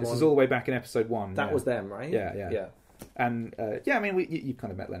look for someone. This is all the way back in episode 1. That was them, right? Yeah. And I mean, you've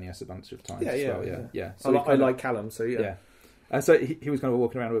kind of met Lanius a bunch of times. Yeah. So I like Callum, so yeah. And so he was kind of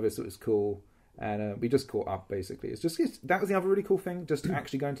walking around with us. It was cool, and we just caught up. Basically, that was the other really cool thing. Just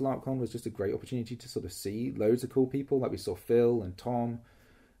actually going to LARPcon was just a great opportunity to sort of see loads of cool people. Like we saw Phil and Tom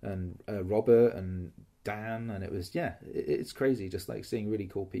and Robert and Dan, and it was it's crazy just like seeing really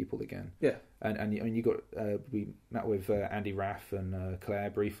cool people again. And you got we met with Andy Raff and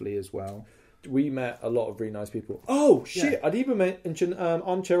Claire briefly as well. We met a lot of really nice people. Oh shit, I'd even mention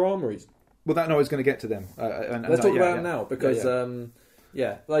Armchair Armories. Well, I was going to get to them. Let's talk about them now, because they're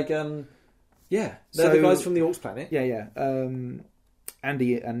the guys from the Orcs Planet.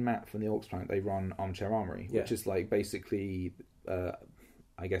 Andy and Matt from the Orcs Planet, they run Armchair Armory, which is like basically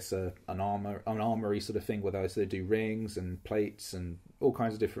I guess an armory sort of thing, where they do rings and plates and all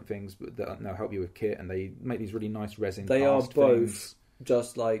kinds of different things that help you with kit, and they make these really nice resin. They are both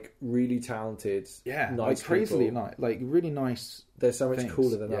just like really talented, nice, like crazily people. Nice, like really nice. They're so much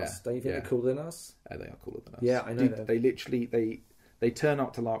cooler than us. Don't you think they're cooler than us? They are cooler than us. Yeah, I know. Dude, they literally they turn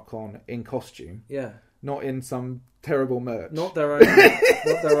up to LARPcon in costume. Yeah, not in some terrible merch. Not their own.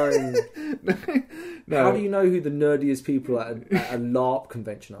 Not their own. No. How do you know who the nerdiest people at a LARP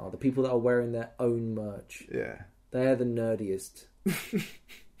convention are? The people that are wearing their own merch. Yeah, they're the nerdiest.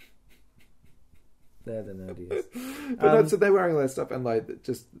 They're the nerdiest. But so they're wearing all their stuff, and like they're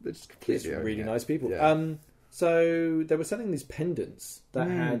just completely really nice people. Yeah. So they were selling these pendants that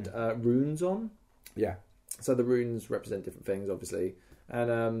had runes on. Yeah. So the runes represent different things, obviously.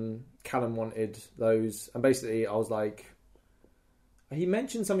 And Callum wanted those, and basically I was like, he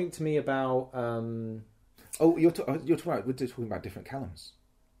mentioned something to me about. You're talking about, we're talking about different Callums.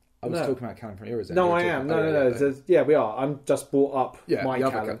 I was talking about Callum from Eurozen. No, I am. No. Yeah, we are. I'm just brought up my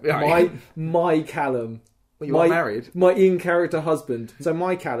Callum. My Callum. Well, you are married. My in-character husband. So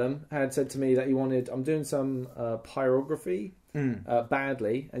my Callum had said to me that he wanted... I'm doing some pyrography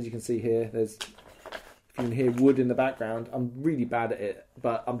badly. As you can see here, there's... If you can hear wood in the background, I'm really bad at it,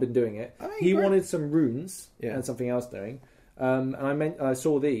 but I've been doing it. He wanted some runes and something else doing. And I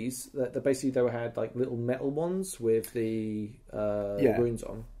saw these, that basically they had like little metal ones with the runes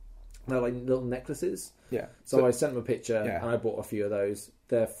on. They're like little necklaces. Yeah. So I sent them a picture and I bought a few of those.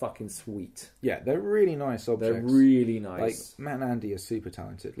 They're fucking sweet. Yeah, they're really nice objects. They're really nice. Like, Matt and Andy are super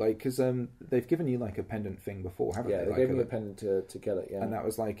talented. Like, because they've given you like a pendant thing before, haven't they? Yeah, they gave me a pendant to get it, And that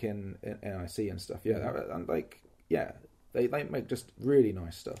was like in NIC and stuff. Yeah, they make just really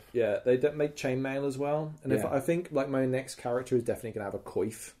nice stuff. Yeah, they make chainmail as well. And I think like my next character is definitely going to have a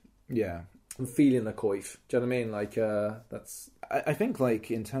coif. Yeah. I'm feeling the coif. Do you know what I mean? Like, that's... I think,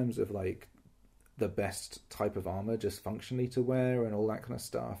 like, in terms of, like, the best type of armour just functionally to wear and all that kind of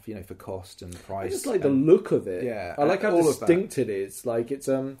stuff, for cost and price. I just like the look of it. Yeah. I like how distinct it is. Like, it's...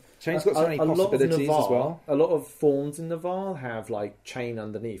 Chain's got so many possibilities as well. A lot of forms in Navarre have, like, chain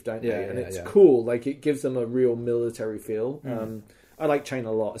underneath, don't they? And it's cool. Like, it gives them a real military feel. I like chain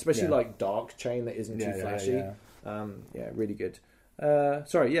a lot, especially, like, dark chain that isn't too flashy. Really good.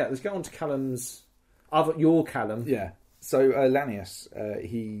 Let's get on to Callum's... your Callum. Yeah. So Lanius,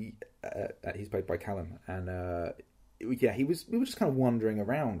 he's played by Callum, and we were just kind of wandering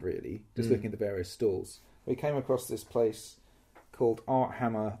around, really, just looking at the various stalls. We came across this place called Art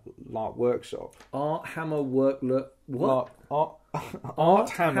Hammer LARP Workshop. Art Hammer what? Art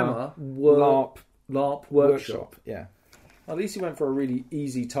Hammer LARP Workshop. Yeah. At least he went for a really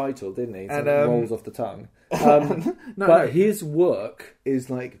easy title, didn't he? And rolls off the tongue. His work is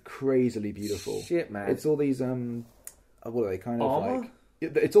like crazily beautiful. Shit, man! It's all these what are they kind of armor? like?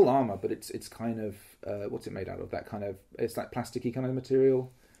 It's all armor, but it's kind of what's it made out of? That kind of, it's like plasticky kind of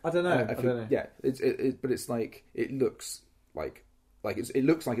material. I don't know. I don't know. Yeah, but it's like it looks like it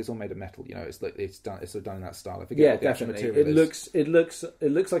looks like it's all made of metal. You know, it's like it's sort of done in that style. I forget what the actual definitely. material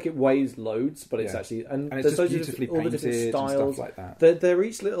It looks like it weighs loads, but it's actually and it's there's just beautifully all the different painted styles and stuff like that. They're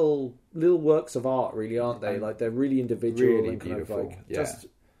each little works of art, really, aren't they? Like they're really individual, really and kind beautiful. of like just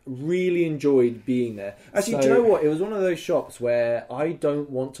really enjoyed being there. Actually, do you know what? It was one of those shops where I don't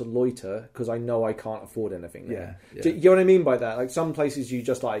want to loiter because I know I can't afford anything there. Yeah. Do you know what I mean by that? Like some places you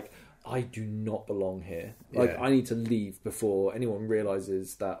just like, I do not belong here. Like I need to leave before anyone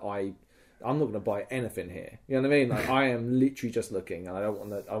realizes that I'm not going to buy anything here. You know what I mean? Like I am literally just looking, and I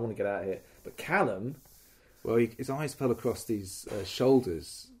want to get out of here. But Callum, well, his eyes fell across these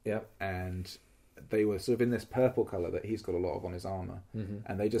shoulders, and they were sort of in this purple colour that he's got a lot of on his armour,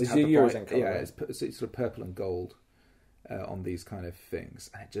 and they just have it's sort of purple and gold on these kind of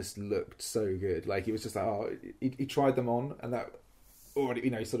things, and it just looked so good. Like he was just like, he tried them on, and that already,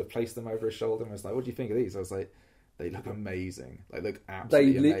 he sort of placed them over his shoulder and was like, "What do you think of these?" I was like, "They look amazing. Like look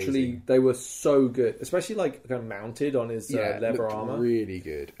absolutely amazing." They were so good, especially like kind of mounted on his leather armour, really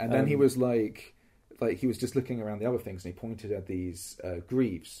good. And then he was like he was just looking around the other things, and he pointed at these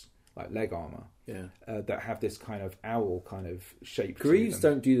greaves. Like leg armor, that have this kind of owl kind of shape. Greaves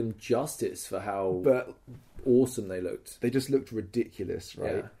don't do them justice for how awesome they looked. They just looked ridiculous,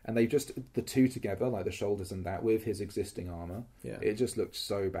 right? Yeah. And they just the two together, like the shoulders and that, with his existing armor. Yeah, it just looked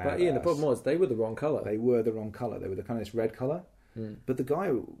so bad. But Ian, the problem was they were the wrong color. They were the wrong color. They were the kind of this red color. But the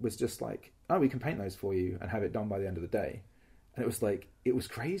guy was just like, "Oh, we can paint those for you and have it done by the end of the day." And it was like, it was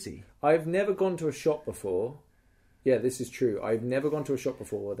crazy. I've never gone to a shop before. Yeah, this is true. I've never gone to a shop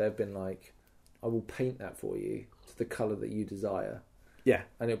before where they've been like, I will paint that for you to the colour that you desire. Yeah.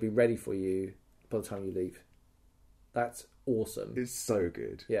 And it'll be ready for you by the time you leave. That's awesome. It's so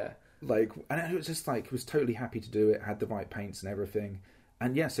good. Yeah. Like, and it was just like, he was totally happy to do it, had the right paints and everything.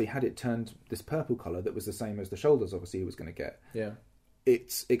 And yeah, so he had it turned this purple colour that was the same as the shoulders, obviously, he was going to get. Yeah.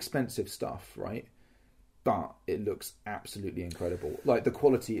 It's expensive stuff, right? But it looks absolutely incredible. Like the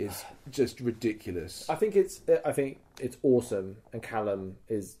quality is just ridiculous. I think it's awesome, and Callum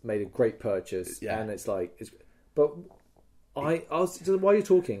is made a great purchase. Yeah. And it's like but while you're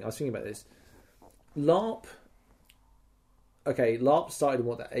talking, I was thinking about this. LARP started in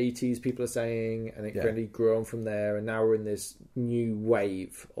the 80s, people are saying, and it really grew on from there, and now we're in this new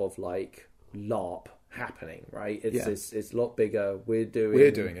wave of like LARP happening, right? It's a lot bigger. We're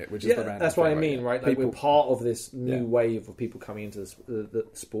doing it, which is the that's what I mean, right? Like we're part of this new wave of people coming into the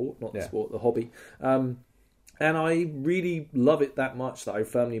sport, not the sport, the hobby. And I really love it that much that I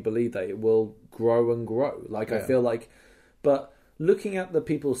firmly believe that it will grow and grow. Like I feel like, but looking at the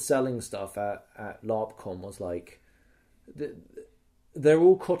people selling stuff at LARPcon was like, they're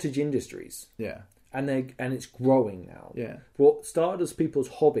all cottage industries. Yeah. And it's growing now. Yeah. What started as people's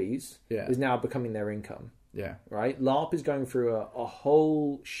hobbies Yeah. is now becoming their income. Yeah. Right? LARP is going through a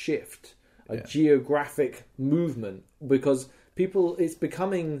whole shift, a geographic movement, because it's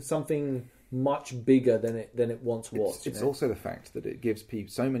becoming something much bigger than it once was. It's also the fact that it gives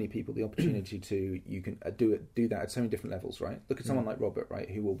so many people the opportunity to do that at so many different levels, right? Look at someone like Robert, right,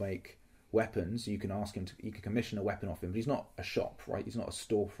 who will make weapons. You can ask him you can commission a weapon off him, but he's not a shop, right? He's not a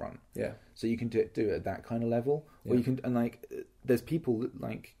storefront. Yeah. So you can do it at that kind of level, or you can, and like, there's people that,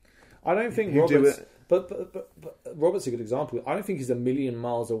 like, I don't think Robert's, but Robert's a good example. I don't think he's a million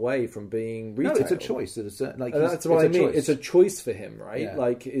miles away from being retail. No, it's a choice. That's what I mean. It's a choice for him, right? Yeah.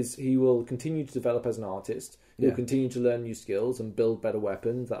 Like, he will continue to develop as an artist. He'll continue to learn new skills and build better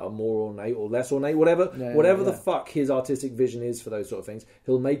weapons that are more ornate or less ornate, whatever the fuck his artistic vision is for those sort of things.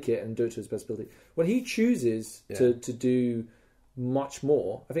 He'll make it and do it to his best ability. When he chooses to do much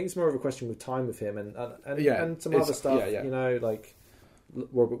more, I think it's more of a question with time with him and some other stuff. You know, like,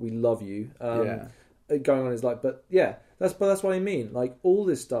 Robert, we love you. Going on his life, but that's what I mean. Like, all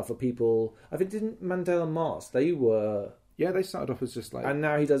this stuff for people. I think, didn't Mandela Mars? They were. Yeah, they started off as just like, and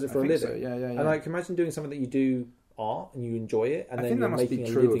now he does it for a living. So. Yeah. And like, imagine doing something that you do art and you enjoy it, and I then think you're that must making be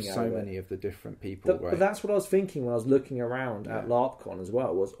a true living of out so of many of the different people. Right? But that's what I was thinking when I was looking around at LARPcon as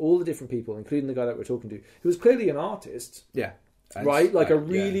well. Was all the different people, including the guy that we're talking to, who was clearly an artist. Yeah, right, like a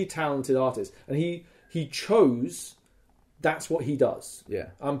really talented artist, and he chose. That's what he does. Yeah,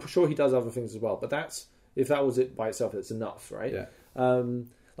 I'm sure he does other things as well, but if that was it by itself, it's enough, right? Yeah.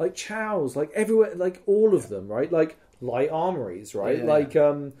 Like Chow's, like everywhere, like all of them, right? Like Light Armories, right? Yeah. Like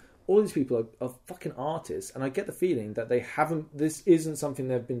all these people are fucking artists, and I get the feeling that they haven't. This isn't something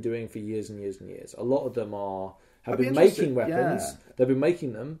they've been doing for years and years and years. A lot of them have been making weapons. Yeah. They've been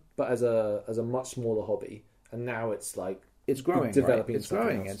making them, but as a much smaller hobby, and now it's like it's growing, developing. Right? It's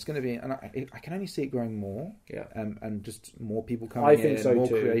growing. It's going to be, and I can only see it growing more. Yeah, and just more people coming in, so more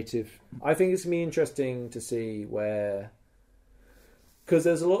too. Creative. I think it's going to be interesting to see where, because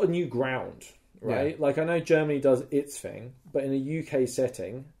there's a lot of new ground, right? Yeah. Like I know Germany does its thing, but in a UK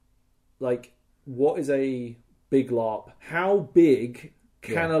setting, like what is a big LARP? How big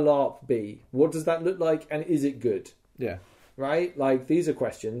can a LARP be? What does that look like, and is it good? Yeah. Right? Like, these are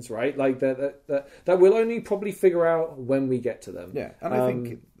questions, right? Like, that we'll only probably figure out when we get to them. Yeah, and I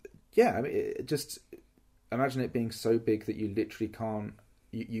think, I mean, just imagine it being so big that you literally can't,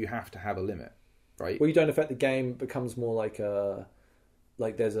 you have to have a limit, right? Well, you don't affect the game, it becomes more like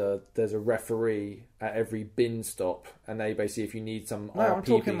there's a referee at every bin stop, and they basically, if you need some RP I'm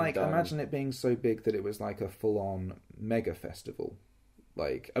talking like, done, imagine it being so big that it was like a full-on mega festival.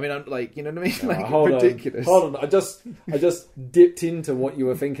 Like, I mean, I'm like, you know what I mean? Like, ridiculous. Hold on. I just dipped into what you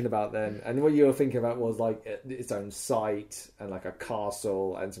were thinking about then, and what you were thinking about was like its own site and like a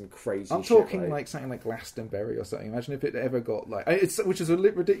castle and some crazy. I'm talking like something like Glastonbury or something. Imagine if it ever got like, which is a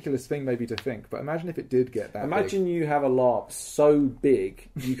ridiculous thing maybe to think, but imagine if it did get that. Imagine you have a LARP so big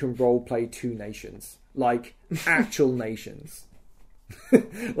you can role play 2 nations, like actual nations.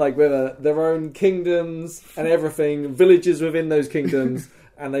 Like with their own kingdoms and everything, villages within those kingdoms,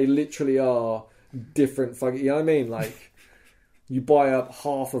 and they literally are different fucking, you know what I mean? Like, you buy up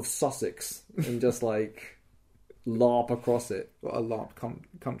half of Sussex and just like LARP across it. What a LARP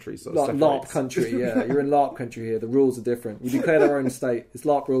country sort of LARP country, yeah. You're in LARP country here. The rules are different. We declared our own state. It's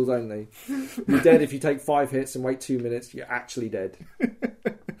LARP rules only. You're dead if you take 5 hits and wait 2 minutes. You're actually dead.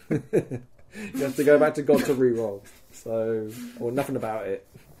 You have to go back to God to reroll. So, or nothing about it.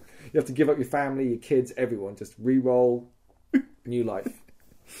 You have to give up your family, your kids, everyone. Just re-roll, new life.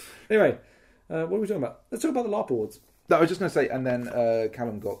 Anyway, what are we talking about? Let's talk about the LARP awards. No, I was just going to say, and then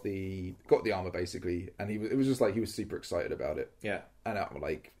Callum got the armor basically, and it was just like he was super excited about it. Yeah, and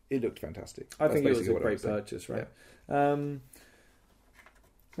like it looked fantastic. I think it was a great purchase, right? Yeah.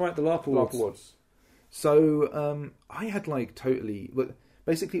 Right, the LARP awards. So I had like totally.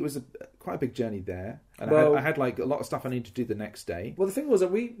 Basically, it was quite a big journey there, and I had like a lot of stuff I needed to do the next day. Well, the thing was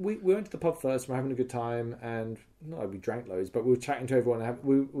that we went to the pub first, we were having a good time, and not we drank loads, but we were chatting to everyone. And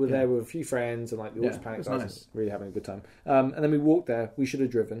we were there with a few friends, and like the Orcs Panic guys, nice. Really having a good time. And then we walked there. We should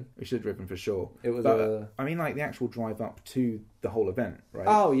have driven. We should have driven for sure. It was. I mean, like the actual drive up to the whole event, right?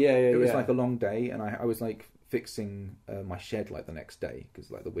 Oh yeah. It was like a long day, and I was like fixing my shed like the next day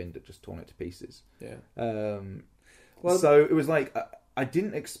because like the wind had just torn it to pieces. Yeah. So it was like. I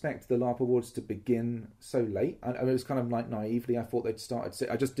didn't expect the LARP Awards to begin so late. I mean, it was kind of like naively, I thought they'd started.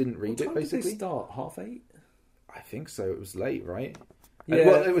 I just didn't read it, basically. Did they start? 8:30? I think so. It was late, right? Yeah,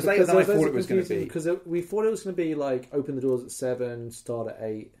 well, it was later than I thought it was going to be. Because we thought it was going to be like open the doors at 7, start at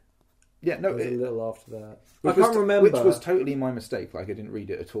 8. Yeah, no, it was a little after that. I can't remember. Which was totally my mistake. Like, I didn't read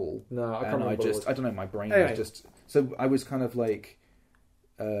it at all. No, I can't remember. I don't know, my brain was just... So I was kind of like...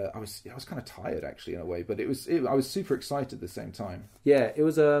 I was kind of tired actually in a way, but I was super excited at the same time. Yeah, it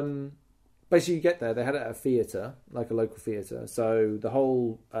was basically you get there, they had it at a theatre, like a local theatre, so the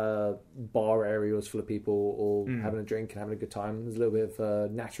whole bar area was full of people all having a drink and having a good time. There's a little bit of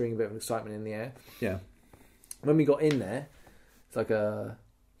nattering, a bit of excitement in the air. Yeah. When we got in there, it's a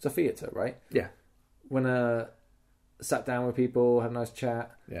theatre, right? Yeah. When sat down with people, had a nice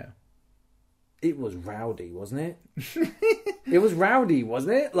chat. Yeah. It was rowdy, wasn't it? It was rowdy,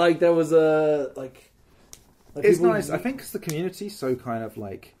 wasn't it? Like there was it's nice. I think because the community's so kind of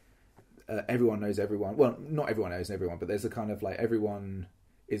like everyone knows everyone. Well, not everyone knows everyone, but there's a kind of like everyone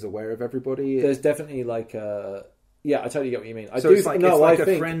is aware of everybody. There's definitely like I totally get what you mean. I think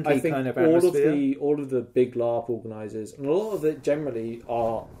a friendly kind of atmosphere. all of the big LARP organisers, and a lot of it generally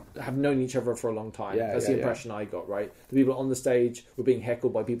have known each other for a long time. That's the impression I got, right? The people on the stage were being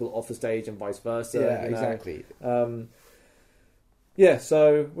heckled by people off the stage and vice versa. Yeah, exactly.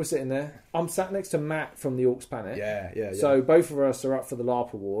 So we're sitting there. I'm sat next to Matt from the Orcs Panic. Yeah. So both of us are up for the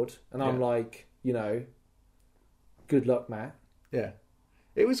LARP award, and I'm like, good luck, Matt. Yeah.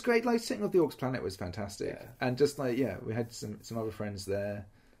 It was great. Like sitting with the Orcs Planet was fantastic, and just like we had some other friends there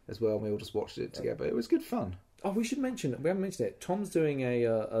as well. And we all just watched it together. It was good fun. Oh, we should mention it. We haven't mentioned it. Tom's doing a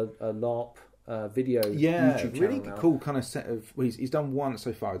LARP video. Yeah, YouTube really channel cool kind of set of. Well, he's done one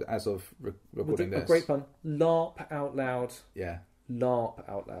so far as of recording this. A great pun. LARP out loud. Yeah. LARP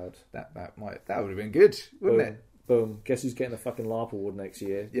out loud. That would have been good, wouldn't it? Boom. Guess who's getting the fucking LARP award next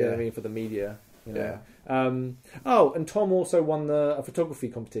year? You know what I mean, for the media. Yeah. And Tom also won a photography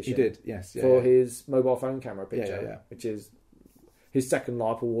competition. He did, yes. For his mobile phone camera picture, yeah. which is his second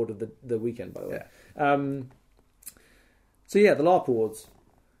LARP award of the weekend, by the way. Yeah. So the LARP awards.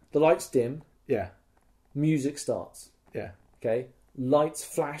 The lights dim. Yeah. Music starts. Yeah. Okay, lights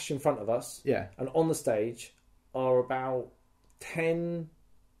flash in front of us. Yeah. And on the stage are about 10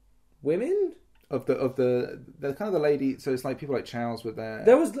 women. Of the kind of the lady, so it's like people like Charles with their...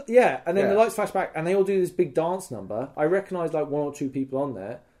 There was, and then the lights flash back and they all do this big dance number. I recognised like 1 or 2 people on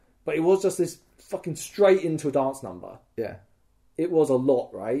there, but it was just this fucking straight into a dance number. Yeah. It was a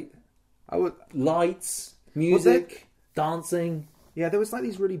lot, right? Lights, music, dancing. Yeah, there was like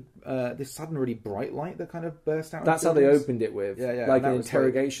these really, this sudden really bright light that kind of burst out. That's how they opened it with. Yeah. Like an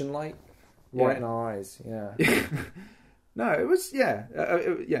interrogation light right in our eyes. Yeah. No, it was, yeah.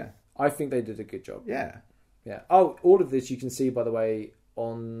 I think they did a good job. Yeah. Yeah. Oh, all of this you can see, by the way,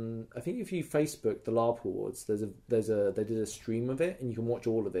 on, I think if you Facebook the LARP Awards, they did a stream of it and you can watch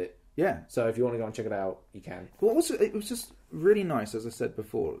all of it. Yeah. So if you want to go and check it out, you can. Well, also, it was just really nice, as I said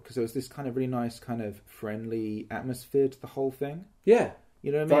before, because there was this kind of really nice, kind of friendly atmosphere to the whole thing. Yeah.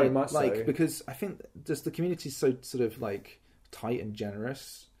 You know what I mean? Very much like, so. Because I think just the community's so sort of like tight and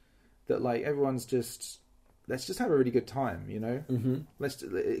generous that like everyone's just, let's just have a really good time, you know? Mm-hmm.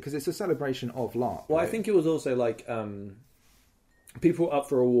 Because it's a celebration of LARP. Well, right? I think it was also like people were up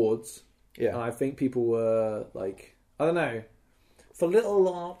for awards. Yeah. And I think people were like, I don't know, for little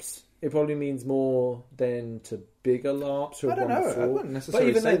LARPs, it probably means more than to bigger LARPs. I don't know. I wouldn't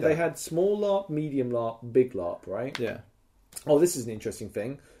necessarily But even say then, that. they had small LARP, medium LARP, big LARP, right? Yeah. Oh, this is an interesting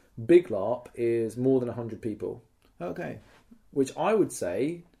thing. Big LARP is more than 100 people. Okay. Which I would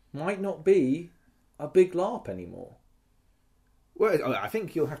say might not be a big LARP anymore. Well, I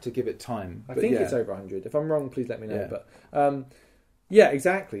think you'll have to give it time. I think it's over 100. If I'm wrong, please let me know. Yeah. But yeah,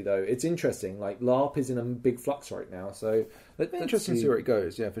 exactly. Though it's interesting. Like LARP is in a big flux right now, so it's interesting to see where it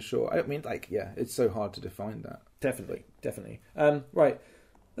goes. Yeah, for sure. I mean, like, yeah, it's so hard to define that. Definitely. Right.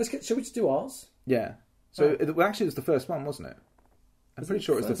 Shall we just do ours? Yeah. So well, actually, it was the first one, wasn't it? I'm pretty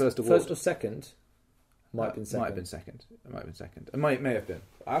sure it was the first award. First or second? Might have been second. Might have been second. It may have been.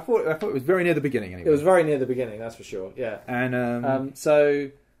 I thought it was very near the beginning. Anyway, it was very near the beginning. That's for sure. Yeah. And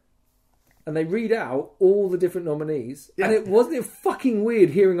and they read out all the different nominees, and it wasn't fucking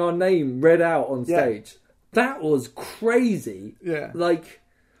weird hearing our name read out on stage. That was crazy. Yeah. Like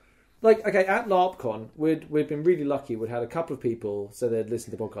okay, at LARPcon, we'd been really lucky. We'd had a couple of people so they'd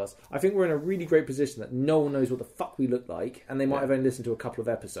listened to podcasts. I think we're in a really great position that no one knows what the fuck we look like, and they might have only listened to a couple of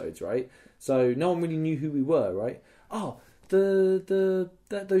episodes, right? So no one really knew who we were, right? Oh,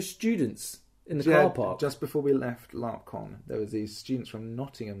 those students in the car park. Just before we left LARPcon, there was these students from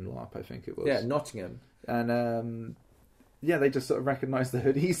Nottingham LARP, I think it was. Yeah, Nottingham. And they just sort of recognised the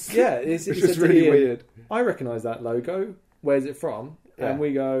hoodies. Yeah, which was really weird. I recognise that logo. Where's it from? Yeah. And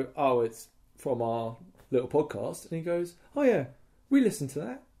we go, oh, it's from our little podcast. And he goes, oh yeah, we listened to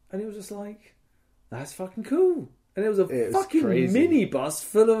that. And it was just like, that's fucking cool. And it was fucking minibus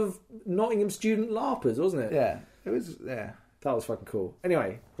full of Nottingham student LARPers, wasn't it? Yeah, it was. Yeah, that was fucking cool.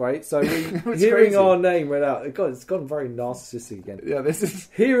 Anyway, right? So hearing crazy. Our name read out. God, it's gone very narcissistic again. Yeah, this is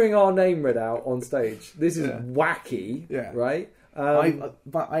hearing our name read out on stage. This is wacky. Yeah, right.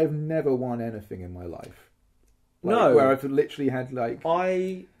 But I have never won anything in my life. No, where I've literally had like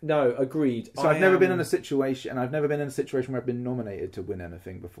agreed. So I've never been in a situation, and I've never been in a situation where I've been nominated to win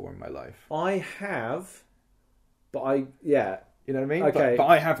anything before in my life. I have, but you know what I mean. Okay, but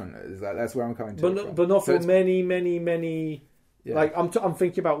I haven't. That's where I'm coming to. But not for many. Yeah. Like I'm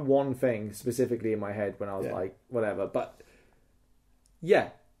thinking about one thing specifically in my head when I was like whatever. But yeah,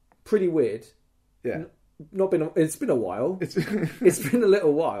 pretty weird. Yeah. It's been a while. It's been a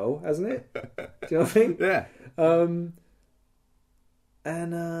little while, hasn't it? Do you know what I mean?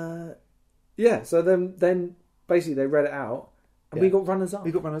 Yeah. So then basically they read it out and we got runners up.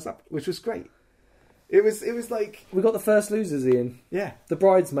 We got runners up, which was great. It was like we got the first losers, Ian. Yeah. The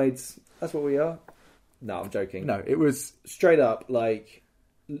bridesmaids. That's what we are. No, I'm joking. No, it was straight up like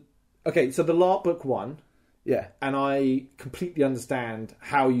okay, so the LARP book won. Yeah. And I completely understand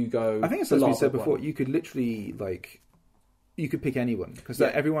how you go. I think it's as we said before, you could literally you could pick anyone because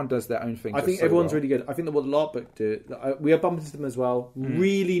everyone does their own thing. I think everyone's really good. I think that what the LARP book do, we have bumped into them as well.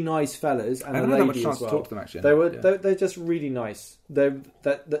 Really nice fellas, and I haven't had much chance to talk to them actually. They're just really nice.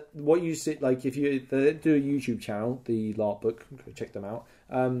 What you see, like if they do a YouTube channel, the LARP book, go check them out.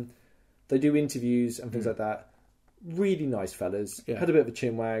 They do interviews and things like that. Really nice fellas. Yeah. Had a bit of a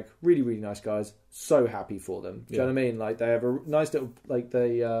chinwag. Really, really nice guys. So happy for them. Do you know what I mean? Like they have a nice little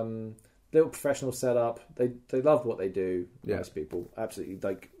little professional setup. They love what they do. Yeah. Nice people. Absolutely.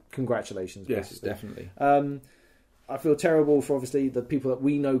 Like congratulations. Yes, basically. definitely. I feel terrible for obviously the people that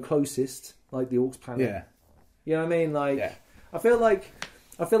we know closest, like the Orcs Planet. Yeah. You know what I mean? Like I feel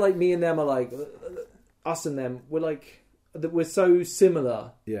like me and them are like us and them. We're like that we're so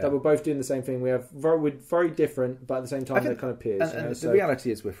similar Yeah. that we're both doing the same thing. We're very different, but at the same time they're kind of peers. And the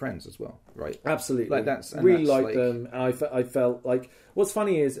reality is we're friends as well, right? Absolutely. Like that's really that's like them, and I felt like what's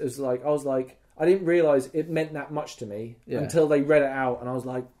funny is like I was like I didn't realise it meant that much to me until they read it out, and I was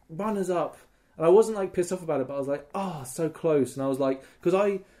like, runners up, and I wasn't like pissed off about it, but I was like, oh, so close, and I was like,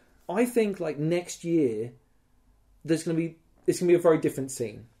 because I think like next year it's gonna be a very different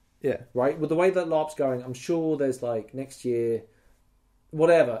scene. Yeah. Right? With the way that LARP's going, I'm sure there's like next year,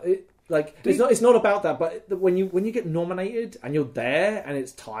 whatever. It's not about that, but when you get nominated and you're there and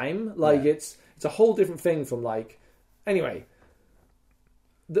it's time, like it's a whole different thing from like. Anyway,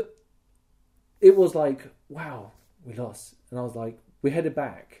 it was like, wow, we lost, and I was like, we headed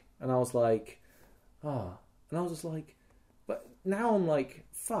back, and I was like, and I was just like, but now I'm like,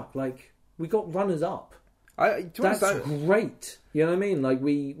 fuck, like we got runners up. That's great. You know what I mean? Like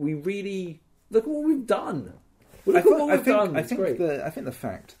we really look at what we've done. I think the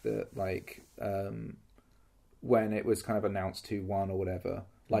fact that like when it was kind of announced who won or whatever,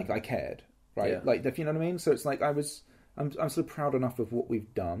 like I cared, right? Yeah. Like if you know what I mean. So it's like I'm sort of proud enough of what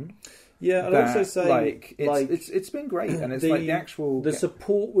we've done. Yeah, I'd also say it's been great, and it's like the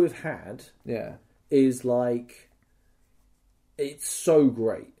support we've had. Yeah, is like it's so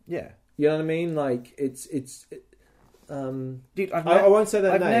great. Yeah. You know what I mean? Like it's. Dude, I won't say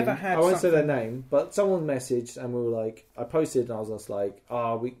their name. Never had I won't say their name, but someone messaged and we were like, I posted and I was just like,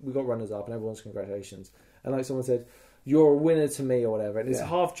 we got runners up and everyone's congratulations. And like someone said, you're a winner to me or whatever. And it's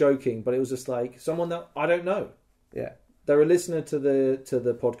half joking, but it was just like someone that I don't know. Yeah, they're a listener to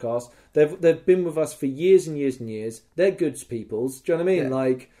the podcast. They've been with us for years and years and years. They're good peoples. Do you know what I mean? Yeah.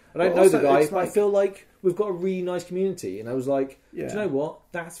 Like I don't know the guy, but I feel like we've got a really nice community, and I was like, do you know what?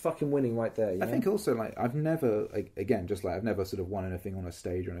 That's fucking winning right there. I think also like I've never sort of won anything on a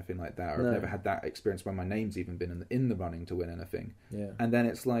stage or anything like that, or I've never had that experience where my name's even been in the running to win anything. Yeah, and then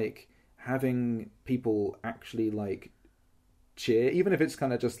it's like having people actually like cheer, even if it's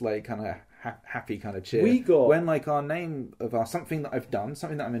kind of just like kind of happy kind of cheer. We got when like our name of something that I've done,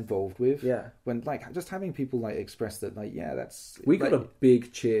 something that I'm involved with. Yeah. When like just having people like express that, like that's we got a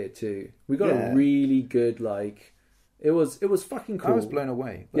big cheer too. We got a really good like. It was fucking cool. I was blown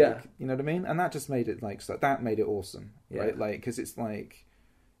away. Like, you know what I mean, and that just made it like that made it awesome, right? Like because it's like,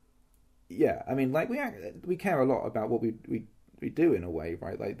 I mean, like we care a lot about what we do in a way,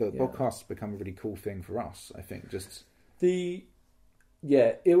 right? Like the podcast's become a really cool thing for us. I think just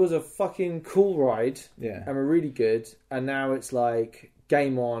it was a fucking cool ride. Yeah. And we're really good. And now it's like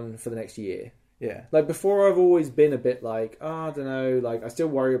game on for the next year. Yeah. Like before I've always been a bit like, I don't know, like I still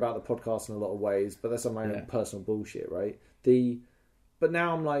worry about the podcast in a lot of ways, but that's on my own personal bullshit, right? But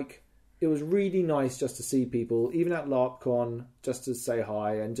now I'm like, it was really nice just to see people, even at LARPcon, just to say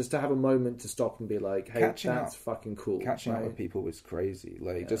hi and just to have a moment to stop and be like, hey, that's fucking cool. Catching up with people was crazy.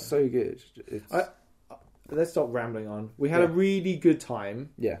 Like just so good. Let's stop rambling on. We had a really good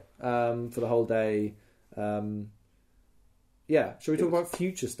time. Yeah. For the whole day. Shall we talk about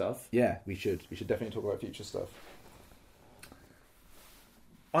future stuff? Yeah, we should. We should definitely talk about future stuff.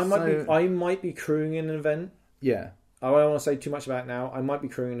 I might be crewing an event. Yeah. I don't want to say too much about it now. I might be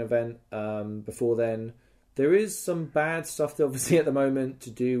crewing an event before then. There is some bad stuff, obviously, at the moment to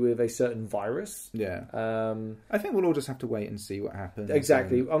do with a certain virus. Yeah. I think we'll all just have to wait and see what happens.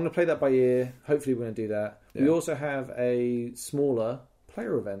 Exactly. I'm going to play that by ear. Hopefully we're going to do that. Yeah. We also have a smaller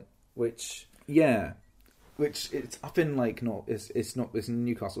player event, which... Yeah. Which it's up in, like, it's in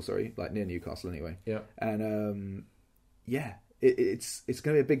Newcastle, sorry. Like, near Newcastle, anyway. Yeah. And, it's going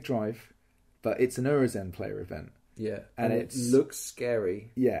to be a big drive, but it's an Urizen player event. Yeah, and it looks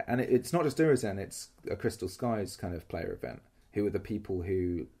scary. Yeah, and it's not just Urizen, it's a Crystal Skies kind of player event, who are the people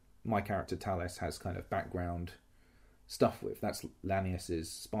who my character Talis has kind of background stuff with. That's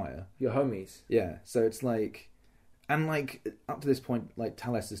Lanius's Spire. Your homies. Yeah, so it's like... And, like, up to this point, like,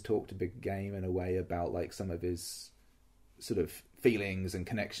 Talis has talked a big game in a way about, like, some of his sort of feelings and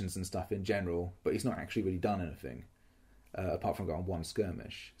connections and stuff in general, but he's not actually really done anything, apart from going on one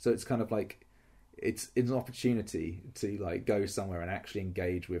skirmish. So it's kind of like... It's an opportunity to like go somewhere and actually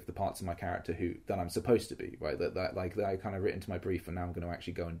engage with the parts of my character that I'm supposed to be, right? That I kind of written to my brief, and now I'm going to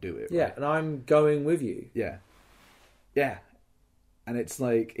actually go and do it. Yeah, right? And I'm going with you. Yeah, and it's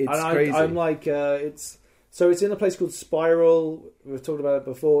like crazy. I'm like it's in a place called Spiral. We've talked about it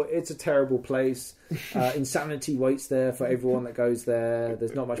before. It's a terrible place. Insanity waits there for everyone that goes there.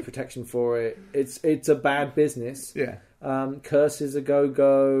 There's not much protection for it. It's a bad business. Yeah. Curses a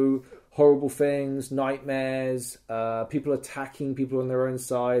go. Horrible things, nightmares, people attacking people on their own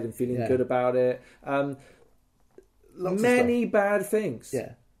side and feeling good about it. Many bad things.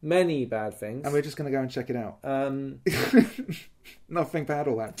 Yeah. Many bad things. And we're just going to go and check it out. Nothing bad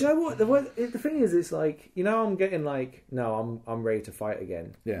all that. Do you know what? The thing is, it's like, I'm getting like, no, I'm ready to fight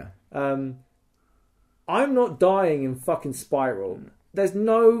again. Yeah. I'm not dying in fucking Spiral. There's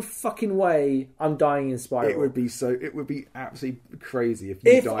no fucking way I'm dying in Spiral. It would be absolutely crazy if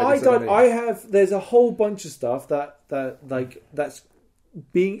you died. If I died, there's a whole bunch of stuff that's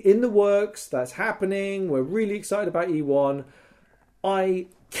being in the works, that's happening. We're really excited about E1. I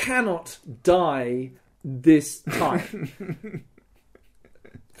cannot die this time.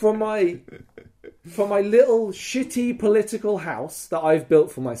 From my little shitty political house that I've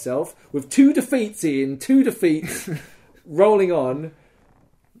built for myself, with 2 defeats rolling on,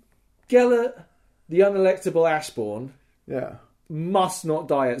 Gellert, the unelectable Ashbourne, must not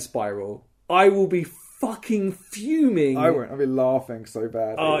die at Spiral. I will be fucking fuming. I won't. I'll be laughing so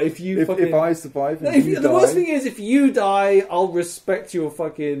bad. If I survive and you die... The worst thing is, if you die, I'll respect your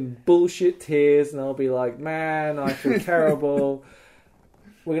fucking bullshit tears, and I'll be like, man, I feel terrible.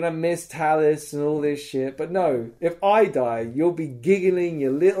 We're going to miss Talus and all this shit. But no, if I die, you'll be giggling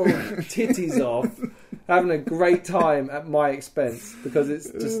your little titties off, having a great time at my expense, because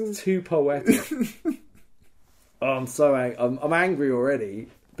it's just too poetic. Oh, I'm so angry. I'm angry already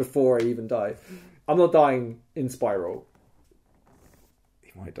before I even die. I'm not dying in Spiral.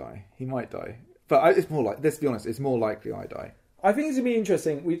 He might die. But it's more like, let's be honest, it's more likely I die. I think it's going to be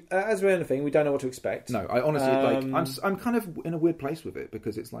interesting. As with anything, we don't know what to expect. No, I honestly, I'm kind of in a weird place with it,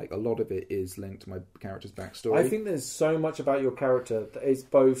 because it's like a lot of it is linked to my character's backstory. I think there's so much about your character that is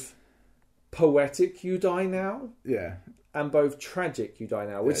both poetic, you die now, and both tragic, you die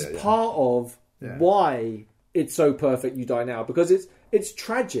now, which is part of why it's so perfect, you die now, because it's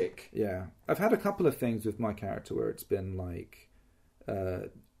tragic. Yeah. I've had a couple of things with my character where it's been like,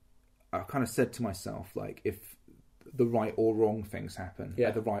 I've kind of said to myself, like, if the right or wrong things happen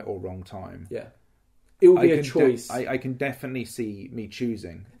at the right or wrong time. Yeah. It will be a choice. I can definitely see me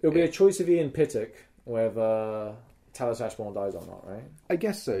choosing. It'll be a choice of Ian Pittock whether Talus Ashbourne dies or not, right? I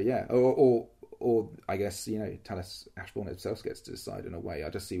guess so, yeah. Or I guess, Talus Ashbourne himself gets to decide in a way. I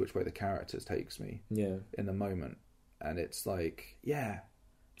just see which way the character takes me in the moment. And it's like,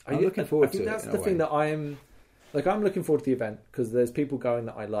 I'm looking forward to it. I think that's the thing that I'm looking forward to the event, because there's people going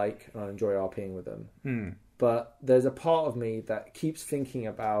that I like and I enjoy RPing with them. But there's a part of me that keeps thinking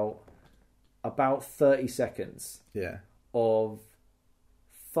about 30 seconds of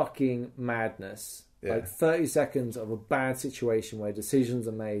fucking madness. Like 30 seconds of a bad situation where decisions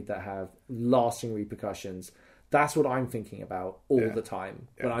are made that have lasting repercussions. That's what I'm thinking about all the time.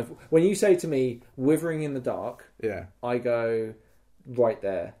 When you say to me, withering in the dark, I go, right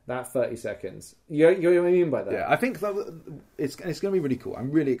there, that 30 seconds. You know what I mean by that? Yeah, I think that it's going to be really cool.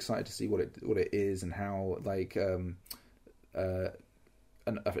 I'm really excited to see what it is, and how, like,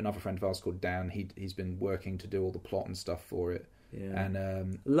 another friend of ours called Dan, he's been working to do all the plot and stuff for it. Yeah.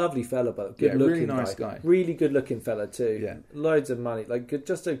 And lovely fella, but good looking, really nice guy. Really good looking fella too. Yeah, loads of money, like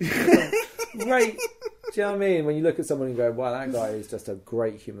just a great. Do you know what I mean? When you look at someone and go, wow, that guy is just a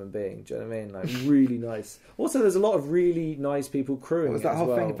great human being. Do you know what I mean? Like, really nice. Also, there's a lot of really nice people crewing was that it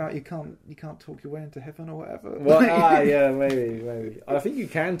whole as well. Thing about you can't talk your way into heaven or whatever? Well, yeah, maybe. I think you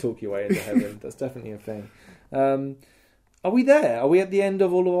can talk your way into heaven. That's definitely a thing. Are we there? Are we at the end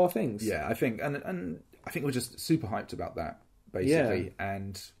of all of our things? Yeah, I think, and I think we're just super hyped about that, basically. Yeah.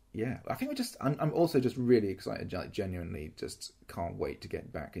 And yeah, I think I'm also just really excited. Like, genuinely, just can't wait to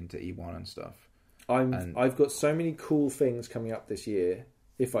get back into E1 and stuff. I've got so many cool things coming up this year,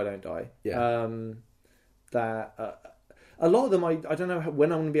 if I don't die. Yeah. That a lot of them I don't know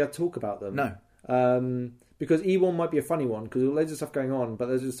when I'm going to be able to talk about them. No. Because E1 might be a funny one, because there's loads of stuff going on, but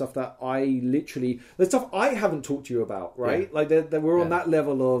there's stuff that there's stuff I haven't talked to you about, right? Yeah. Like we're on that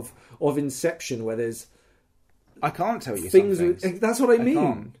level of Inception where there's. I can't tell you things. That's what I mean.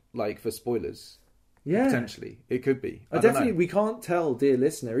 Can't, like, for spoilers. Yeah, potentially it could be. We can't tell, dear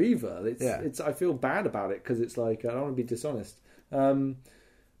listener, either. It's I feel bad about it, because it's like, I don't want to be dishonest. But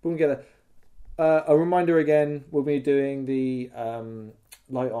we'll get a reminder again. We'll be doing the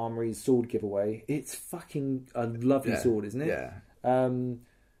Light Armory's sword giveaway. It's fucking a lovely sword, isn't it? Yeah.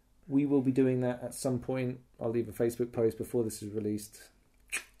 We will be doing that at some point. I'll leave a Facebook post before this is released.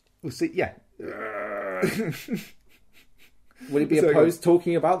 We'll see. Yeah. Will it be a post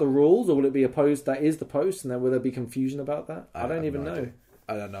talking about the rules, or will it be a post that is the post, and then will there be confusion about that? I don't even know.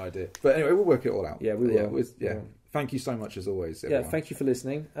 I have no idea. But anyway, we'll work it all out. Yeah, we will. Yeah. Thank you so much, as always, everyone. Yeah, thank you for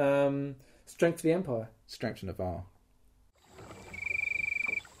listening. Strength to the Empire. Strength to Navarre.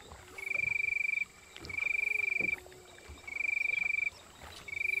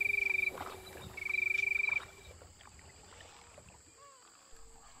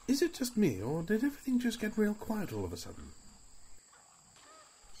 Is it just me, or did everything just get real quiet all of a sudden?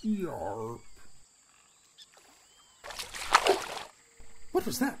 Yarp. What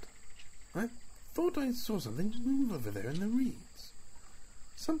was that? I thought I saw something move over there in the reeds.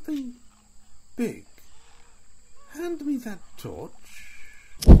 Something big. Hand me that torch.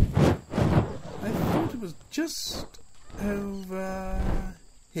 I thought it was just over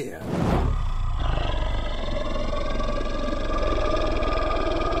here.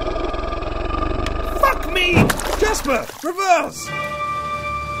 Fuck me! Jasper, reverse!